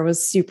my hair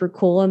was super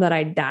cool and that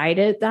I dyed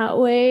it that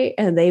way.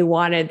 And they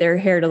wanted their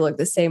hair to look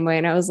the same way.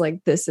 And I was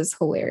like, this is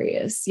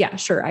hilarious. Yeah,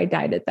 sure. I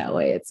dyed it that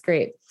way. It's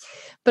great.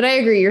 But I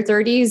agree. Your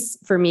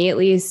 30s, for me at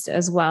least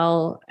as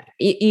well,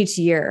 each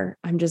year,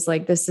 I'm just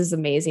like, this is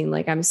amazing.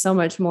 Like, I'm so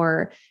much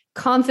more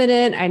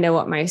confident. I know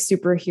what my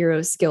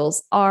superhero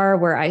skills are,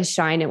 where I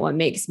shine and what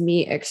makes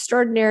me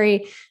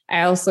extraordinary.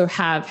 I also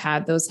have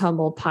had those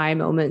humble pie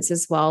moments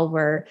as well,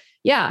 where,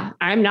 yeah,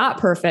 I'm not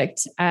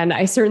perfect and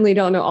I certainly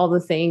don't know all the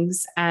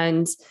things.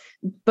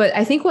 But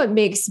I think what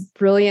makes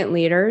brilliant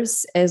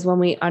leaders is when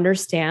we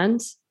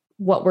understand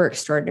what we're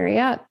extraordinary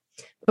at,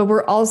 but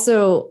we're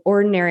also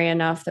ordinary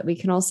enough that we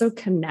can also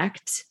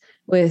connect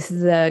with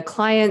the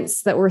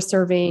clients that we're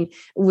serving,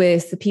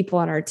 with the people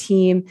on our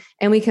team.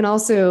 And we can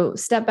also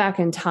step back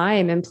in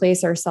time and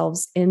place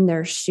ourselves in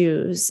their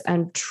shoes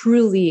and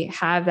truly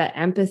have that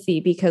empathy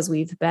because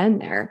we've been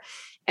there.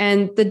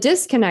 And the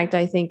disconnect,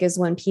 I think, is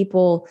when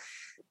people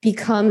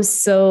become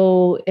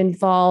so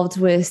involved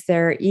with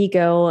their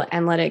ego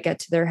and let it get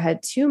to their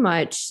head too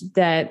much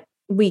that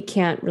we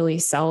can't really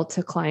sell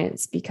to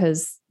clients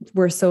because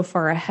we're so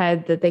far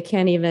ahead that they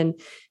can't even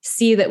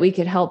see that we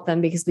could help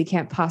them because we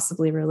can't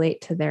possibly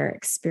relate to their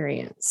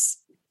experience.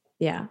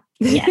 Yeah.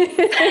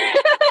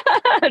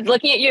 I'm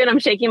looking at you and I'm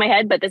shaking my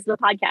head, but this is a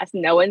podcast.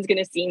 No one's going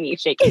to see me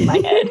shaking my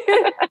head.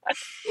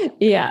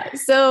 Yeah.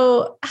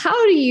 So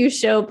how do you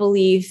show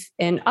belief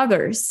in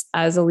others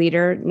as a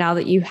leader now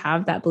that you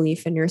have that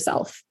belief in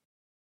yourself?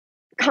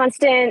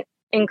 Constant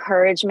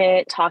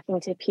encouragement, talking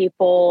to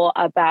people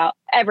about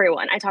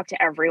everyone. I talk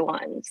to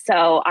everyone.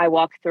 So I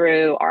walk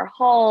through our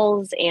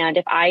halls, and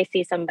if I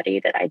see somebody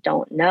that I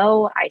don't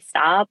know, I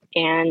stop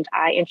and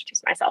I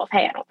introduce myself.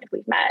 Hey, I don't think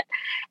we've met.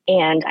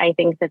 And I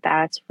think that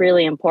that's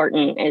really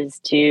important, is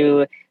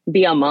to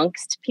be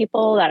amongst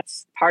people.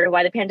 That's part of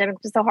why the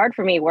pandemic was so hard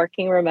for me.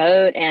 Working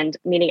remote and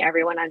meeting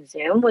everyone on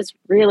Zoom was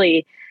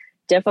really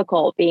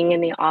difficult. Being in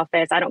the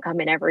office, I don't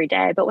come in every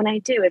day, but when I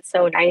do, it's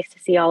so nice to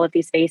see all of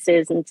these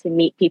faces and to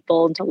meet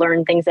people and to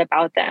learn things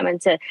about them and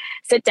to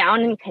sit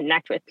down and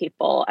connect with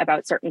people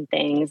about certain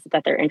things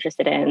that they're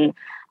interested in.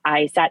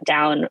 I sat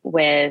down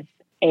with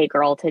a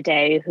girl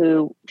today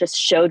who just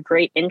showed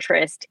great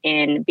interest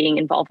in being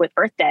involved with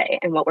Earth Day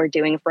and what we're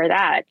doing for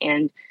that.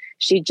 And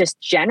she just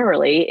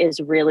generally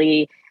is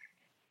really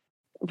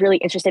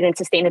interested in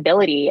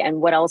sustainability and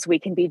what else we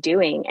can be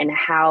doing and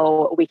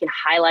how we can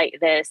highlight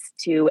this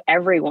to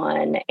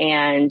everyone.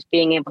 And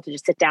being able to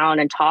just sit down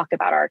and talk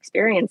about our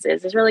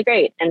experiences is really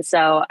great. And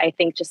so I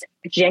think just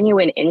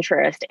genuine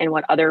interest in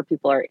what other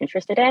people are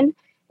interested in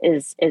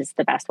is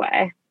the best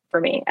way,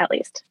 for me, at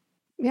least.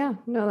 Yeah,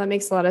 no, that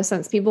makes a lot of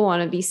sense. People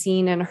want to be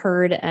seen and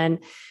heard. And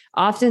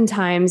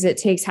oftentimes it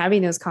takes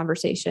having those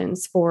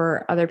conversations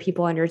for other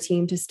people on your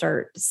team to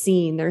start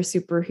seeing their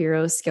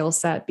superhero skill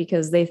set,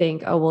 because they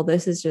think, oh, well,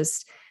 this is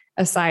just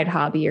a side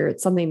hobby or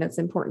it's something that's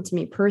important to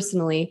me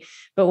personally.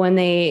 But when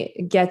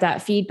they get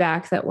that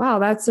feedback that, wow,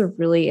 that's a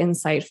really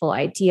insightful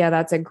idea,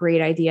 that's a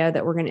great idea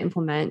that we're going to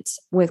implement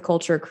with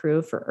Culture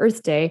Crew for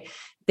Earth Day,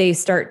 they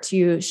start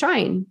to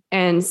shine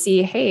and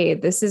see, hey,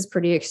 this is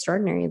pretty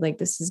extraordinary. Like,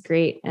 this is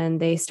great. And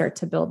they start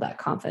to build that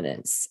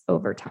confidence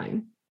over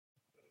time.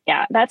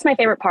 Yeah, that's my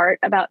favorite part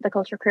about the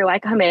Culture Crew. I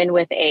come in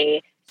with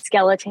a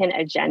skeleton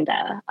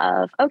agenda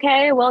of,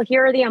 okay, well,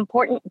 here are the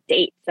important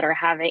dates that are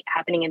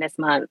happening in this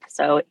month.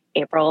 So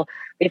April,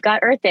 we've got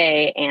Earth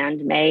Day,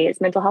 and May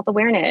is Mental Health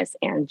Awareness,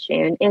 and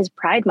June is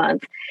Pride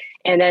Month.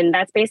 And then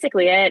that's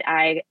basically it.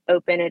 I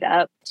open it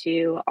up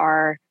to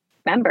our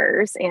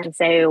members and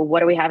say,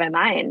 what do we have in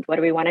mind? What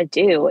do we want to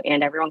do?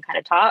 And everyone kind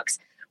of talks.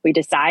 We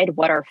decide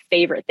what our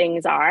favorite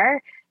things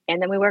are.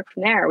 And then we work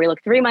from there. We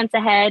look 3 months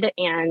ahead,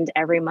 and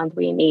every month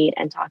we meet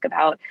and talk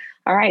about,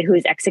 all right,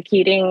 who's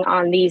executing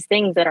on these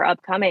things that are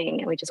upcoming?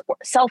 And we just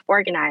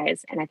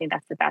self-organize. And I think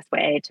that's the best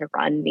way to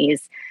run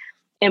these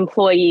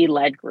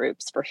employee-led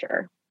groups, for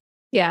sure.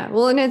 Yeah.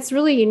 Well, and it's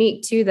really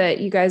unique too,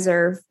 that you guys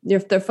their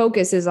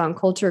focus is on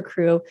Culture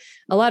Crew.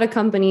 A lot of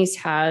companies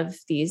have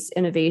these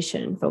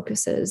innovation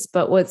focuses,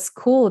 but what's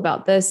cool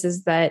about this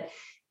is that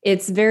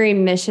it's very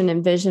mission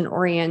and vision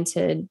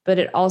oriented, but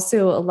it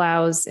also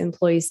allows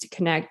employees to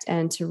connect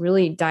and to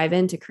really dive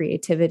into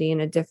creativity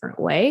in a different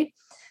way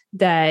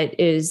that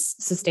is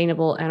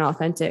sustainable and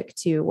authentic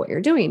to what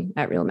you're doing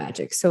at Real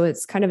Magic. So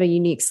it's kind of a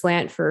unique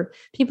slant for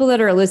people that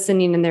are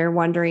listening and they're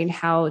wondering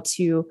how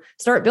to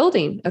start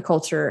building a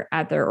culture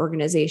at their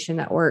organization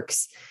that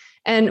works.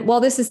 And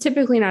while this is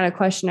typically not a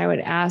question I would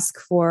ask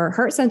for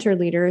heart-centered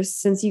leaders,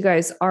 since you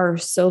guys are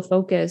so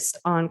focused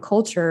on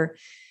culture,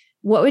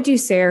 what would you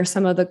say are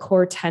some of the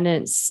core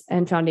tenets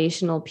and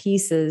foundational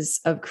pieces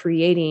of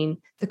creating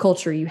the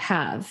culture you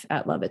have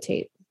at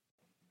Levitate?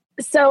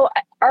 So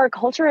our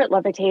culture at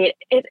Levitate,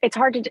 it's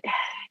hard to,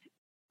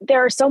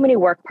 there are so many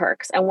work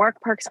perks, and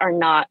work perks are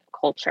not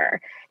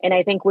culture. And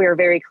I think we're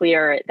very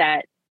clear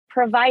that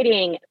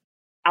providing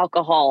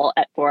alcohol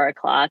at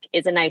 4:00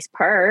 is a nice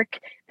perk,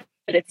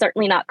 but it's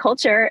certainly not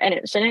culture, and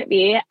it shouldn't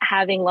be.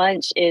 Having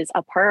lunch is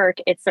a perk.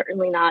 It's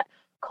certainly not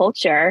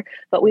culture,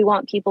 but we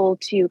want people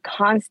to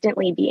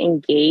constantly be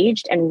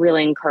engaged and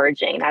really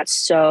encouraging. That's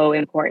so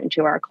important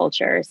to our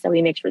culture. So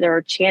we make sure there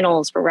are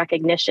channels for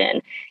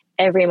recognition.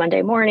 Every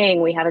Monday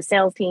morning, we have a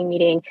sales team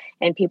meeting,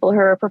 and people who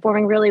are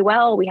performing really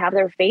well, we have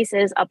their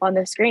faces up on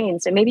the screen.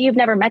 So maybe you've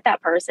never met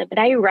that person, but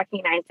now you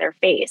recognize their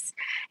face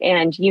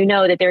and you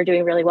know that they're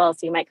doing really well.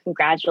 So you might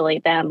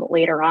congratulate them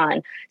later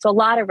on. So a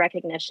lot of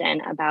recognition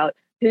about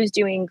who's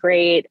doing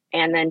great.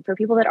 And then for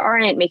people that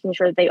aren't, making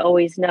sure that they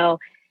always know,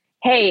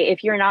 hey,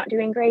 if you're not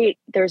doing great,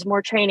 there's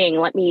more training.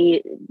 Let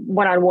me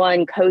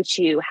one-on-one coach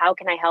you. How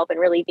can I help? And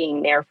really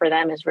being there for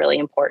them is really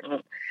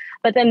important.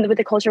 But then with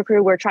the Culture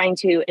Crew, we're trying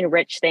to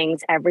enrich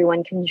things.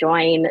 Everyone can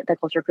join the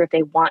Culture Crew if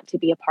they want to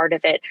be a part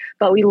of it.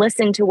 But we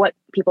listen to what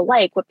people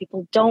like, what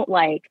people don't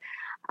like.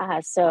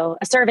 So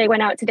a survey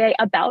went out today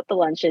about the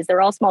lunches.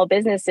 They're all small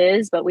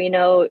businesses, but we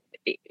know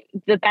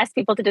the best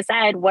people to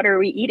decide what are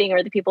we eating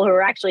are the people who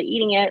are actually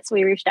eating it. So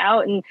we reached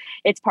out, and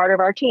it's part of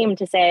our team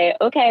to say,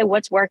 okay,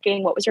 what's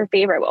working? What was your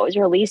favorite? What was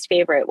your least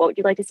favorite? What would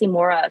you like to see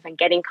more of? And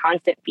getting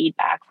constant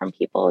feedback from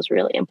people is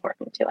really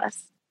important to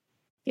us.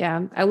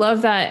 Yeah, I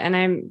love that. And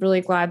I'm really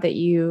glad that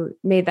you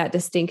made that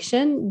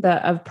distinction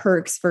of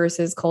perks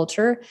versus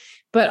culture,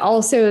 but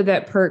also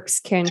that perks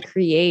can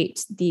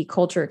create the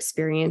culture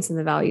experience and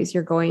the values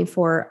you're going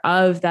for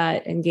of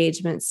that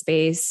engagement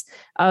space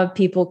of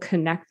people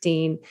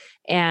connecting.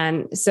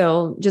 And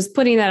so just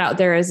putting that out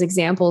there as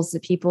examples to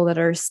people that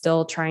are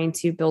still trying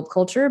to build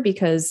culture,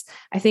 because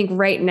I think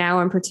right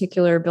now in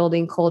particular,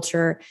 building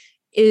culture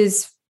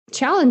is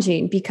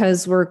challenging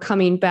because we're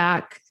coming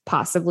back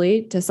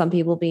possibly to some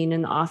people being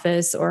in the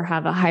office or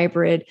have a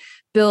hybrid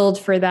build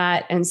for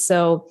that. And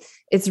so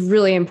it's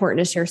really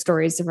important to share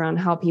stories around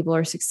how people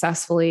are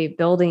successfully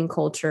building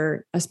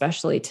culture,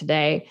 especially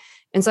today.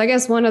 And so I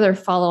guess one other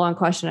follow-on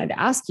question I'd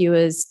ask you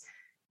is,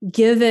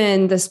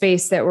 given the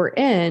space that we're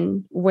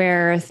in,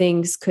 where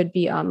things could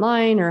be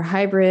online or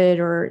hybrid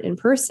or in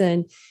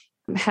person,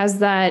 has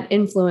that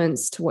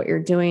influenced what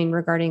you're doing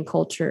regarding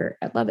culture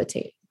at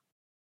Levitate?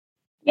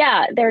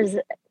 Yeah,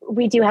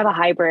 we do have a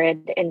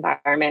hybrid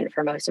environment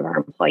for most of our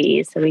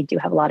employees. So we do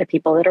have a lot of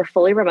people that are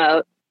fully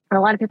remote, and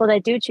a lot of people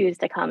that do choose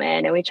to come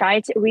in. And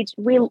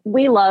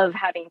we love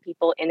having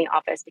people in the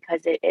office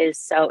because it is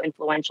so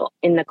influential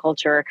in the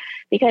culture.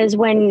 Because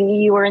when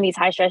you are in these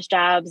high stress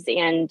jobs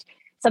and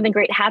something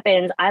great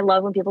happens, I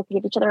love when people can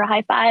give each other a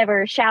high five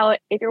or a shout.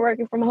 If you're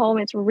working from home,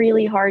 it's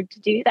really hard to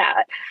do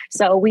that.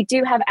 So we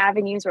do have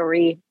avenues where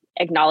we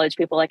acknowledge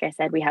people. Like I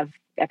said, we have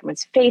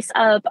everyone's face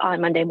up on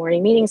Monday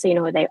morning meetings, so you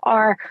know who they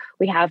are.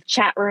 We have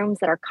chat rooms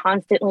that are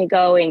constantly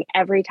going.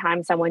 Every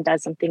time someone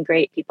does something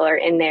great, people are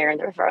in there and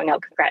they're throwing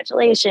out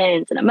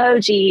congratulations and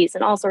emojis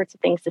and all sorts of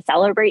things to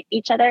celebrate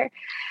each other.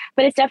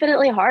 But it's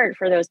definitely hard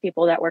for those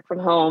people that work from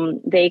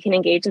home. They can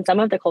engage in some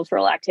of the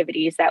cultural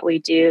activities that we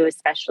do,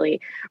 especially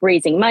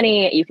raising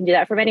money. You can do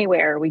that from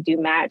anywhere. We do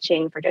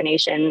matching for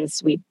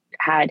donations. We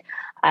had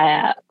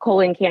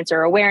colon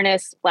cancer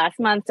awareness last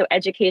month, so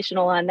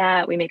educational on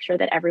that. We make sure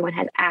that everyone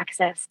has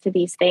access to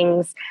these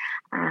things.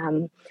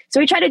 So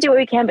we try to do what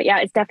we can, but yeah,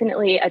 it's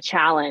definitely a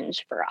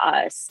challenge for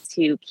us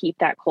to keep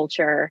that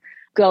culture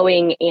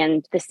going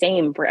and the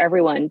same for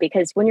everyone,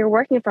 because when you're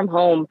working from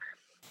home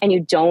and you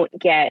don't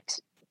get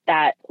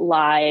that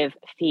live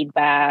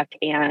feedback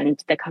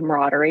and the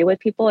camaraderie with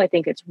people, I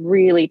think it's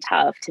really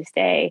tough to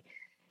stay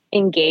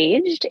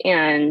engaged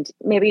and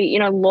maybe,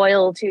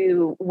 loyal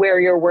to where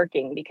you're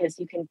working, because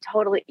you can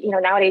totally,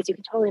 nowadays you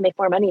can totally make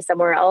more money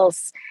somewhere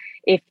else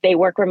if they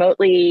work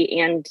remotely.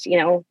 And,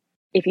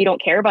 if you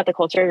don't care about the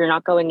culture, you're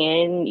not going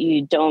in,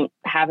 you don't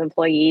have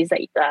employees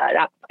that,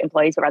 not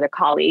employees, but rather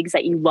colleagues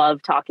that you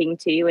love talking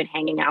to and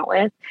hanging out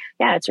with.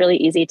 Yeah, it's really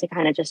easy to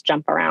kind of just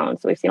jump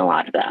around. So we've seen a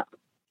lot of that.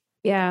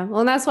 Yeah. Well,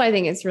 and that's why I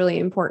think it's really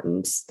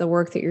important, the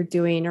work that you're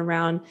doing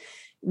around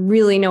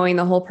really knowing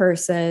the whole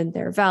person,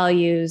 their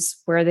values,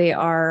 where they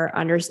are,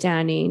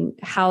 understanding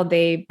how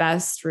they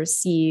best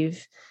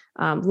receive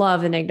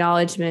love and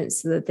acknowledgement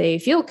so that they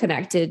feel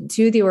connected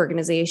to the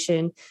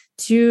organization,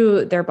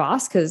 to their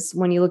boss. Because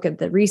when you look at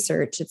the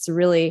research, it's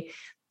really,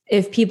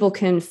 if people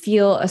can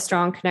feel a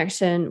strong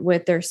connection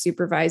with their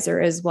supervisor,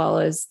 as well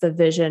as the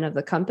vision of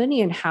the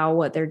company and how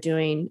what they're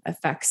doing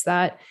affects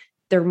that,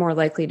 they're more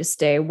likely to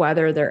stay,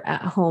 whether they're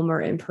at home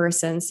or in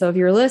person. So if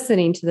you're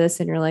listening to this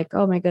and you're like,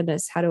 oh my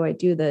goodness, how do I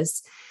do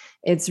this?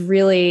 It's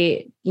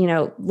really,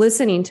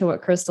 listening to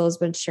what Crystal has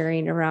been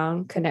sharing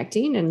around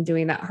connecting and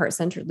doing that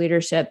heart-centered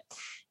leadership,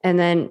 and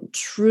then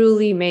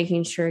truly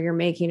making sure you're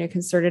making a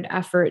concerted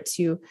effort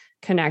to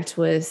connect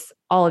with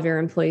all of your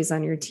employees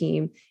on your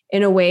team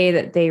in a way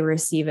that they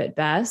receive it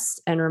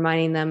best, and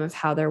reminding them of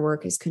how their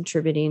work is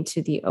contributing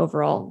to the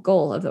overall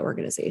goal of the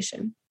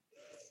organization.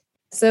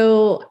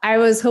 So I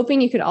was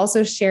hoping you could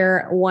also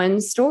share one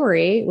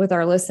story with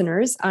our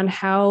listeners on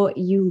how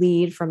you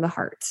lead from the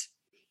heart.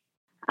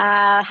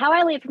 How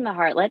I lead from the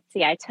heart. Let's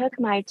see. I took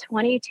my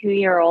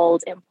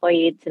 22-year-old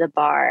employee to the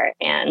bar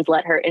and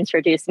let her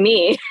introduce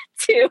me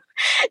to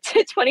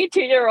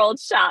 22-year-old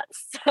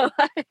shots. So,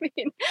 I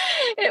mean,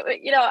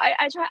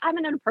 I try, I'm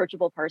an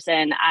approachable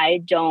person.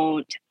 I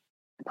don't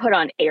put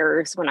on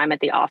airs when I'm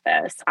at the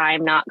office.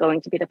 I'm not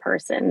going to be the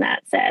person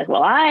that says,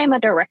 well, I'm a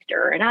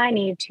director and I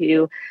need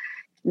to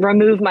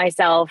remove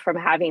myself from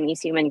having these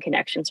human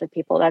connections with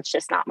people. That's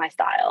just not my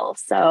style.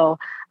 So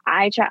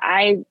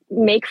I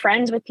make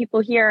friends with people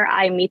here.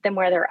 I meet them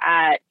where they're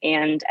at.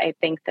 And I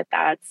think that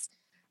that's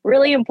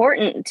really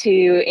important,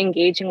 to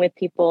engaging with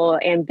people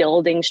and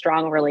building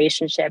strong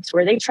relationships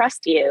where they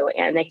trust you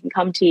and they can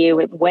come to you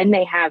when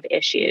they have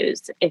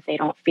issues, if they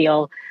don't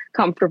feel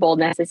comfortable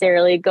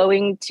necessarily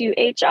going to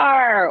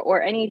HR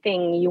or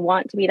anything. You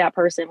want to be that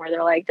person where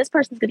they're like, this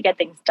person's going to get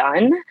things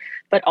done,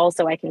 but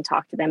also I can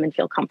talk to them and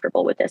feel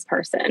comfortable with this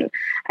person.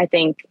 I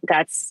think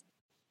that's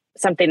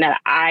something that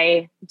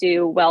I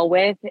do well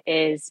with,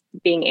 is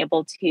being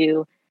able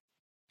to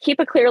keep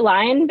a clear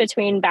line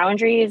between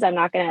boundaries. I'm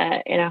not going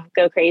to,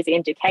 go crazy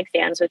and do keg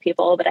stands with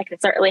people, but I can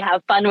certainly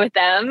have fun with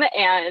them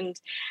and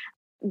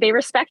they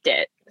respect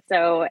it.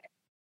 So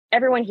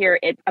everyone here,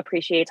 it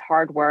appreciates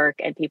hard work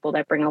and people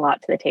that bring a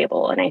lot to the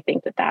table. And I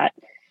think that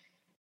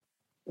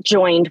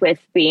joined with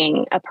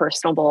being a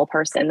personable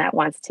person that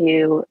wants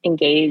to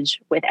engage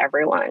with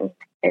everyone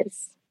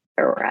is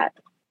where we're at.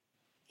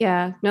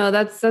 Yeah, no,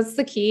 that's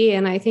the key.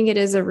 And I think it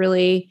is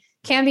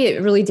can be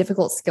a really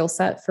difficult skill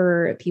set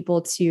for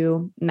people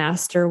to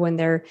master when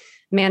they're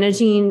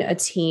managing a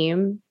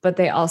team, but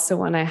they also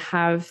want to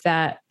have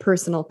that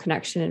personal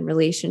connection and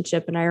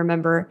relationship. And I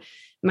remember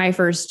my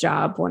first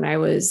job when I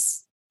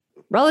was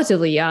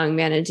relatively young,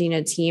 managing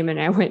a team,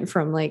 and I went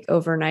from like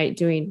overnight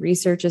doing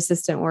research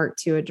assistant work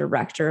to a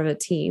director of a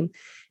team.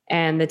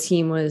 And the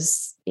team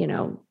was,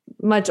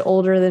 much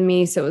older than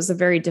me. So it was a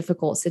very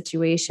difficult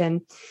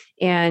situation,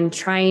 and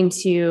trying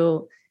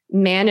to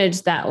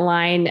manage that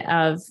line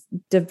of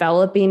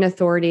developing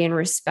authority and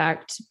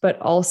respect, but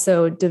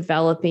also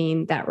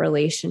developing that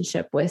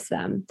relationship with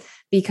them.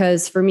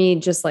 Because for me,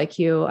 just like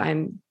you,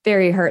 I'm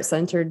very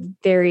heart-centered,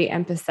 very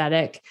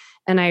empathetic,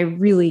 and I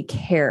really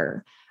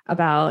care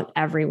about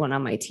everyone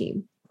on my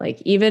team. Like,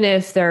 even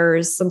if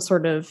there's some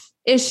sort of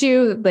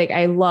issue, like,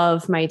 I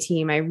love my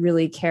team. I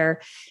really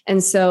care.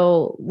 And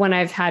so when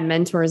I've had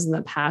mentors in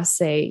the past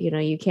say,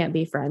 you can't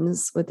be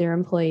friends with your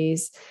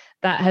employees,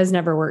 that has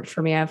never worked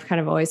for me. I've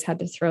kind of always had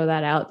to throw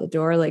that out the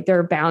door. Like, there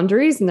are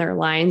boundaries and there are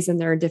lines, and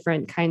there are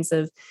different kinds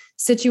of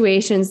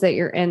situations that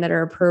you're in that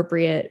are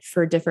appropriate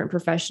for different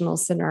professional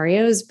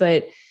scenarios.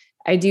 But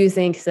I do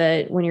think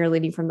that when you're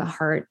leading from the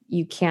heart,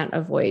 you can't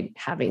avoid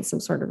having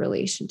some sort of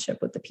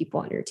relationship with the people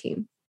on your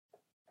team.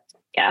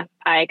 Yeah,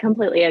 I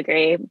completely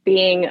agree.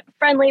 Being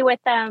friendly with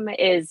them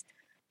is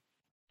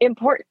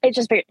important. It's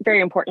just very,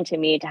 very important to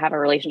me to have a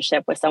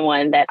relationship with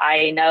someone that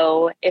I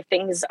know if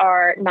things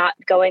are not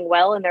going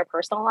well in their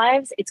personal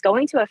lives, it's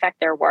going to affect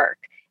their work.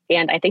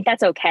 And I think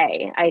that's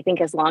okay. I think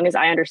as long as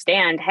I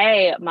understand,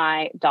 hey,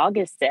 my dog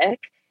is sick,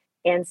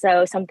 and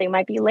so something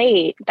might be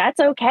late, that's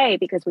okay,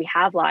 because we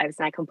have lives.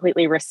 And I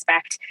completely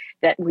respect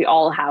that we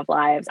all have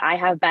lives. I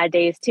have bad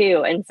days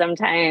too. And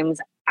sometimes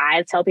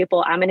I tell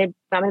people I'm going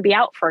to be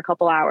out for a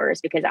couple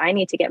hours because I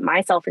need to get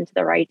myself into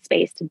the right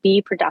space to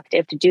be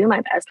productive, to do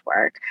my best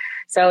work.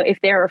 So if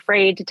they're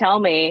afraid to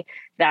tell me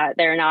that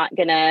they're not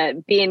going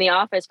to be in the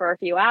office for a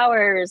few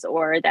hours,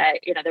 or that,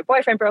 their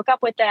boyfriend broke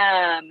up with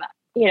them,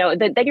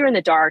 that you're in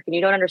the dark and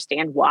you don't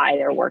understand why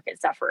their work is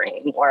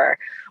suffering or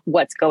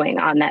what's going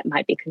on that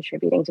might be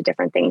contributing to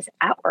different things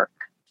at work.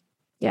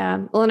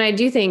 Yeah. Well, and I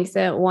do think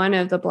that one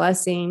of the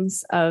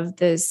blessings of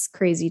this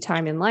crazy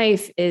time in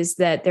life is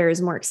that there is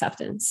more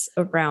acceptance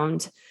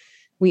around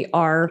we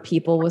are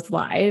people with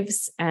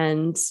lives,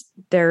 and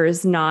there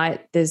is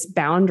not this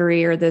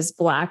boundary or this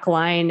black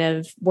line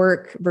of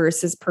work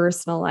versus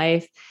personal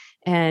life.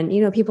 And,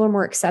 people are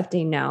more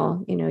accepting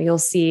now. You'll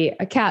see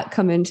a cat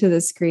come into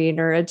the screen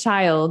or a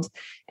child,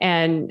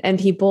 and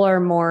people are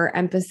more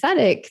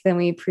empathetic than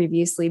we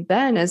previously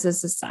been as a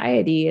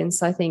society. And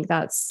so I think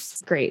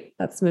that's great.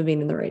 That's moving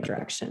in the right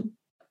direction.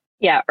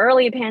 Yeah.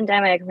 Early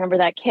pandemic, remember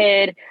that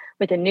kid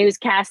with a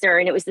newscaster,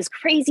 and it was this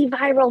crazy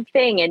viral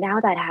thing. And now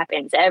that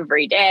happens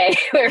every day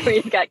where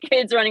we've got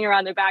kids running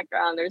around the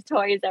background. There's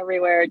toys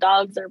everywhere.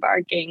 Dogs are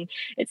barking.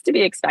 It's to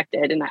be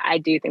expected. And I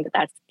do think that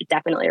that's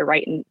definitely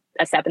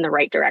a step in the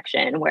right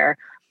direction, where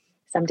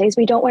some days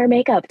we don't wear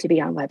makeup to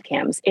be on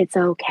webcams. It's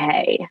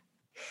okay.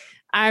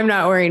 I'm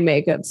not wearing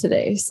makeup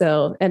today,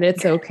 and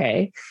it's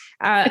okay.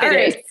 All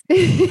right.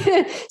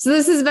 So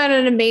this has been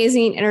an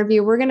amazing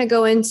interview. We're going to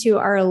go into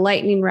our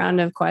lightning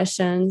round of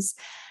questions.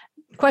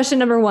 Question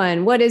number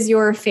 1, what is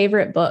your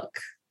favorite book?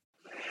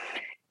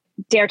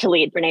 Dare to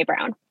Lead, Brené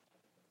Brown.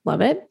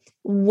 Love it.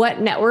 What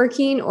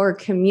networking or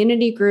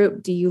community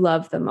group do you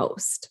love the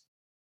most?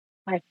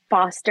 My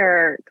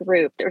foster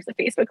group. There's a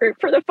Facebook group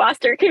for the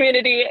foster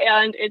community,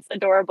 and it's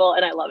adorable,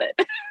 and I love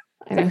it.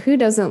 I know, who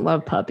doesn't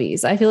love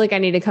puppies? I feel like I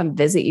need to come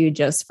visit you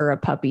just for a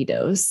puppy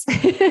dose.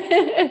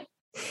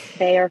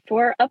 They are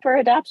up for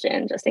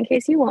adoption, just in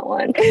case you want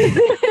one.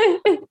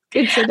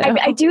 Good to know.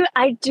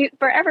 I do.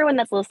 For everyone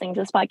that's listening to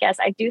this podcast,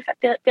 I do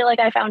feel like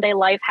I found a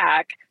life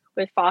hack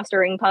with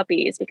fostering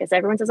puppies, because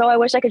everyone says, oh, I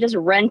wish I could just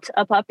rent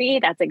a puppy.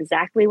 That's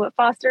exactly what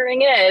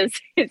fostering is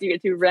you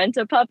get to rent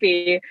a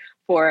puppy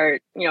for,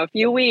 a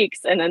few weeks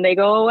and then they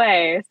go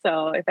away.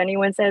 So if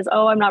anyone says,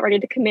 oh, I'm not ready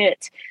to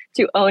commit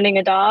to owning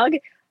a dog,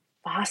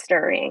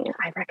 fostering,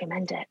 I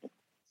recommend it.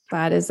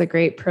 That is a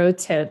great pro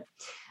tip.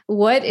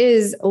 What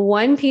is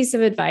one piece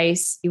of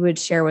advice you would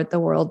share with the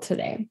world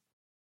today?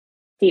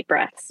 Deep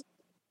breaths.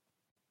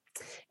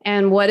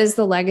 And what is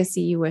the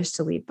legacy you wish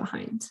to leave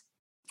behind?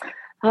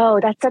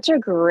 Oh, that's such a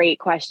great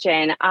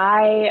question.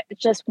 I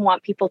just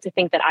want people to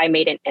think that I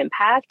made an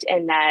impact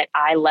and that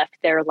I left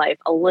their life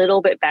a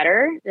little bit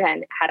better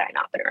than had I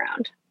not been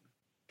around.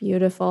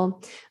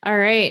 Beautiful. All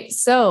right.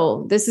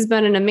 So this has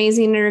been an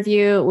amazing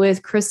interview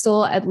with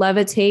Crystal at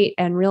Levitate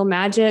and Real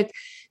Magic.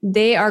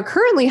 They are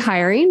currently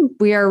hiring.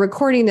 We are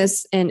recording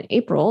this in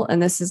April,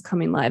 and this is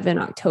coming live in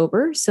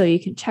October. So you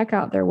can check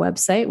out their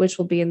website, which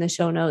will be in the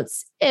show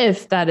notes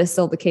if that is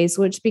still the case,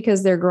 which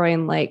because they're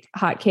growing like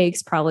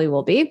hotcakes probably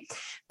will be.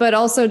 But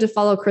also to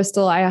follow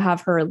Crystal, I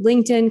have her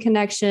LinkedIn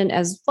connection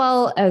as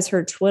well as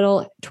her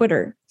Twitter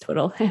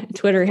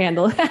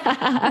handle.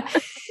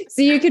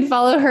 So you can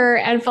follow her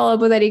and follow up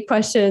with any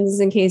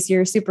questions in case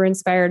you're super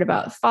inspired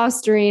about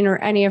fostering or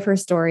any of her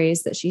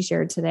stories that she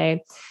shared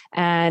today.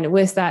 And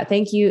with that,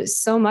 thank you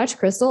so much,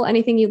 Crystal.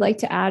 Anything you'd like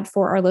to add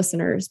for our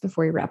listeners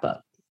before we wrap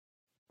up?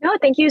 No,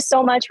 thank you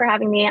so much for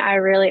having me. I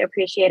really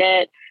appreciate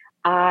it.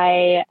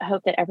 I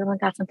hope that everyone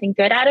got something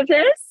good out of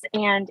this.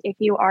 And if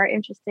you are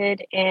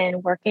interested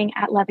in working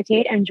at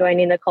Levitate and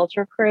joining the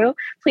Culture Crew,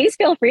 please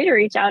feel free to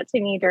reach out to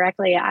me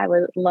directly. I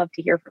would love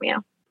to hear from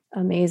you.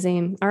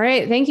 Amazing. All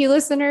right. Thank you,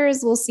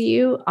 listeners. We'll see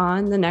you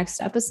on the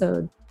next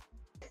episode.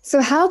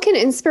 So how can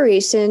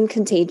Inspiration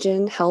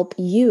Contagion help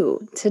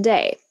you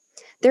today?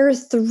 There are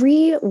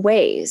 3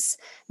 ways.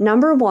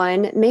 Number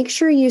 1, make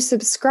sure you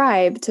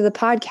subscribe to the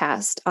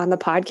podcast on the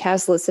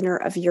podcast listener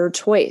of your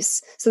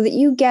choice so that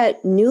you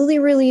get newly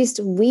released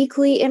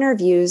weekly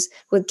interviews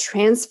with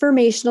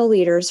transformational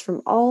leaders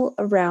from all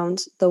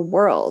around the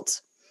world.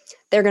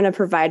 They're going to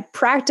provide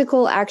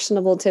practical,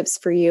 actionable tips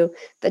for you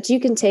that you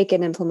can take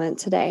and implement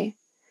today.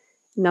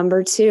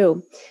 Number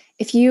 2,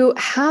 if you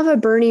have a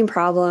burning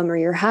problem or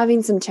you're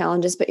having some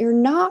challenges, but you're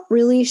not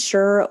really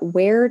sure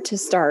where to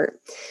start,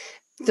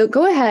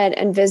 go ahead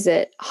and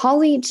visit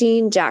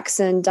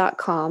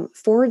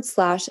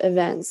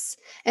hollyjeanjackson.com/events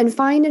and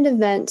find an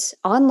event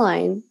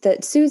online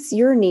that suits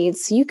your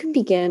needs so you can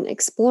begin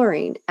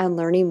exploring and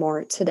learning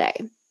more today.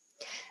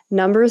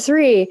 Number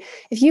 3,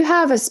 if you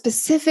have a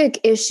specific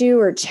issue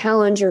or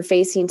challenge you're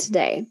facing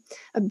today,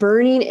 a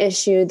burning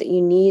issue that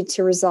you need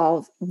to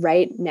resolve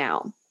right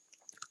now.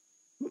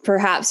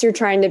 Perhaps you're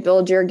trying to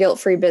build your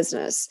guilt-free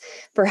business.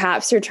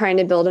 Perhaps you're trying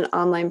to build an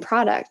online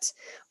product,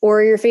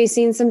 or you're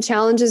facing some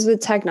challenges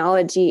with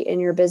technology in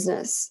your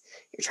business.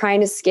 You're trying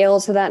to scale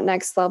to that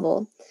next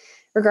level.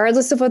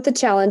 Regardless of what the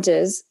challenge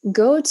is,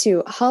 go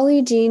to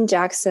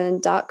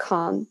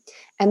hollyjeanjackson.com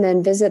and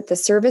then visit the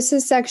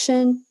services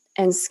section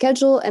and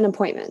schedule an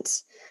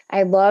appointment.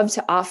 I love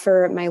to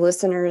offer my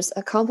listeners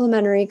a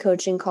complimentary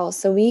coaching call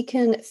so we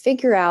can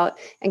figure out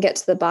and get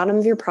to the bottom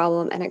of your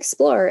problem and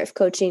explore if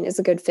coaching is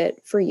a good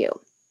fit for you.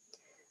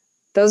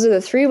 Those are the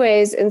 3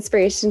 ways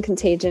Inspiration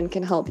Contagion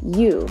can help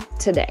you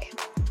today.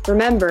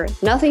 Remember,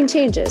 nothing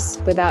changes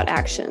without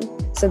action,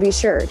 so be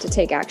sure to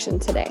take action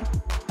today.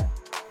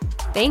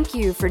 Thank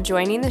you for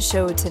joining the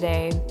show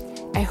today.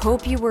 I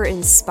hope you were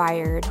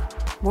inspired.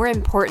 More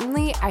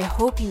importantly, I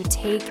hope you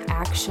take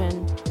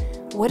action.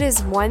 What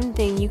is one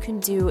thing you can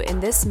do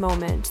in this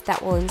moment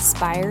that will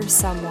inspire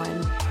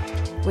someone?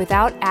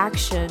 Without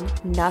action,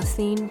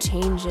 nothing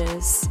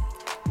changes.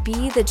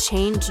 Be the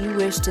change you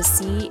wish to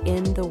see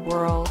in the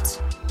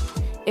world.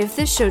 If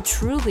this show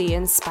truly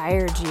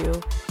inspired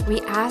you, we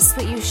ask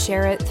that you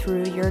share it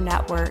through your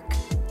network.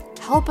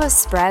 Help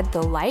us spread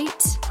the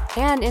light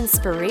and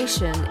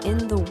inspiration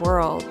in the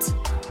world.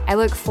 I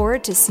look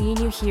forward to seeing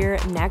you here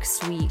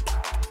next week.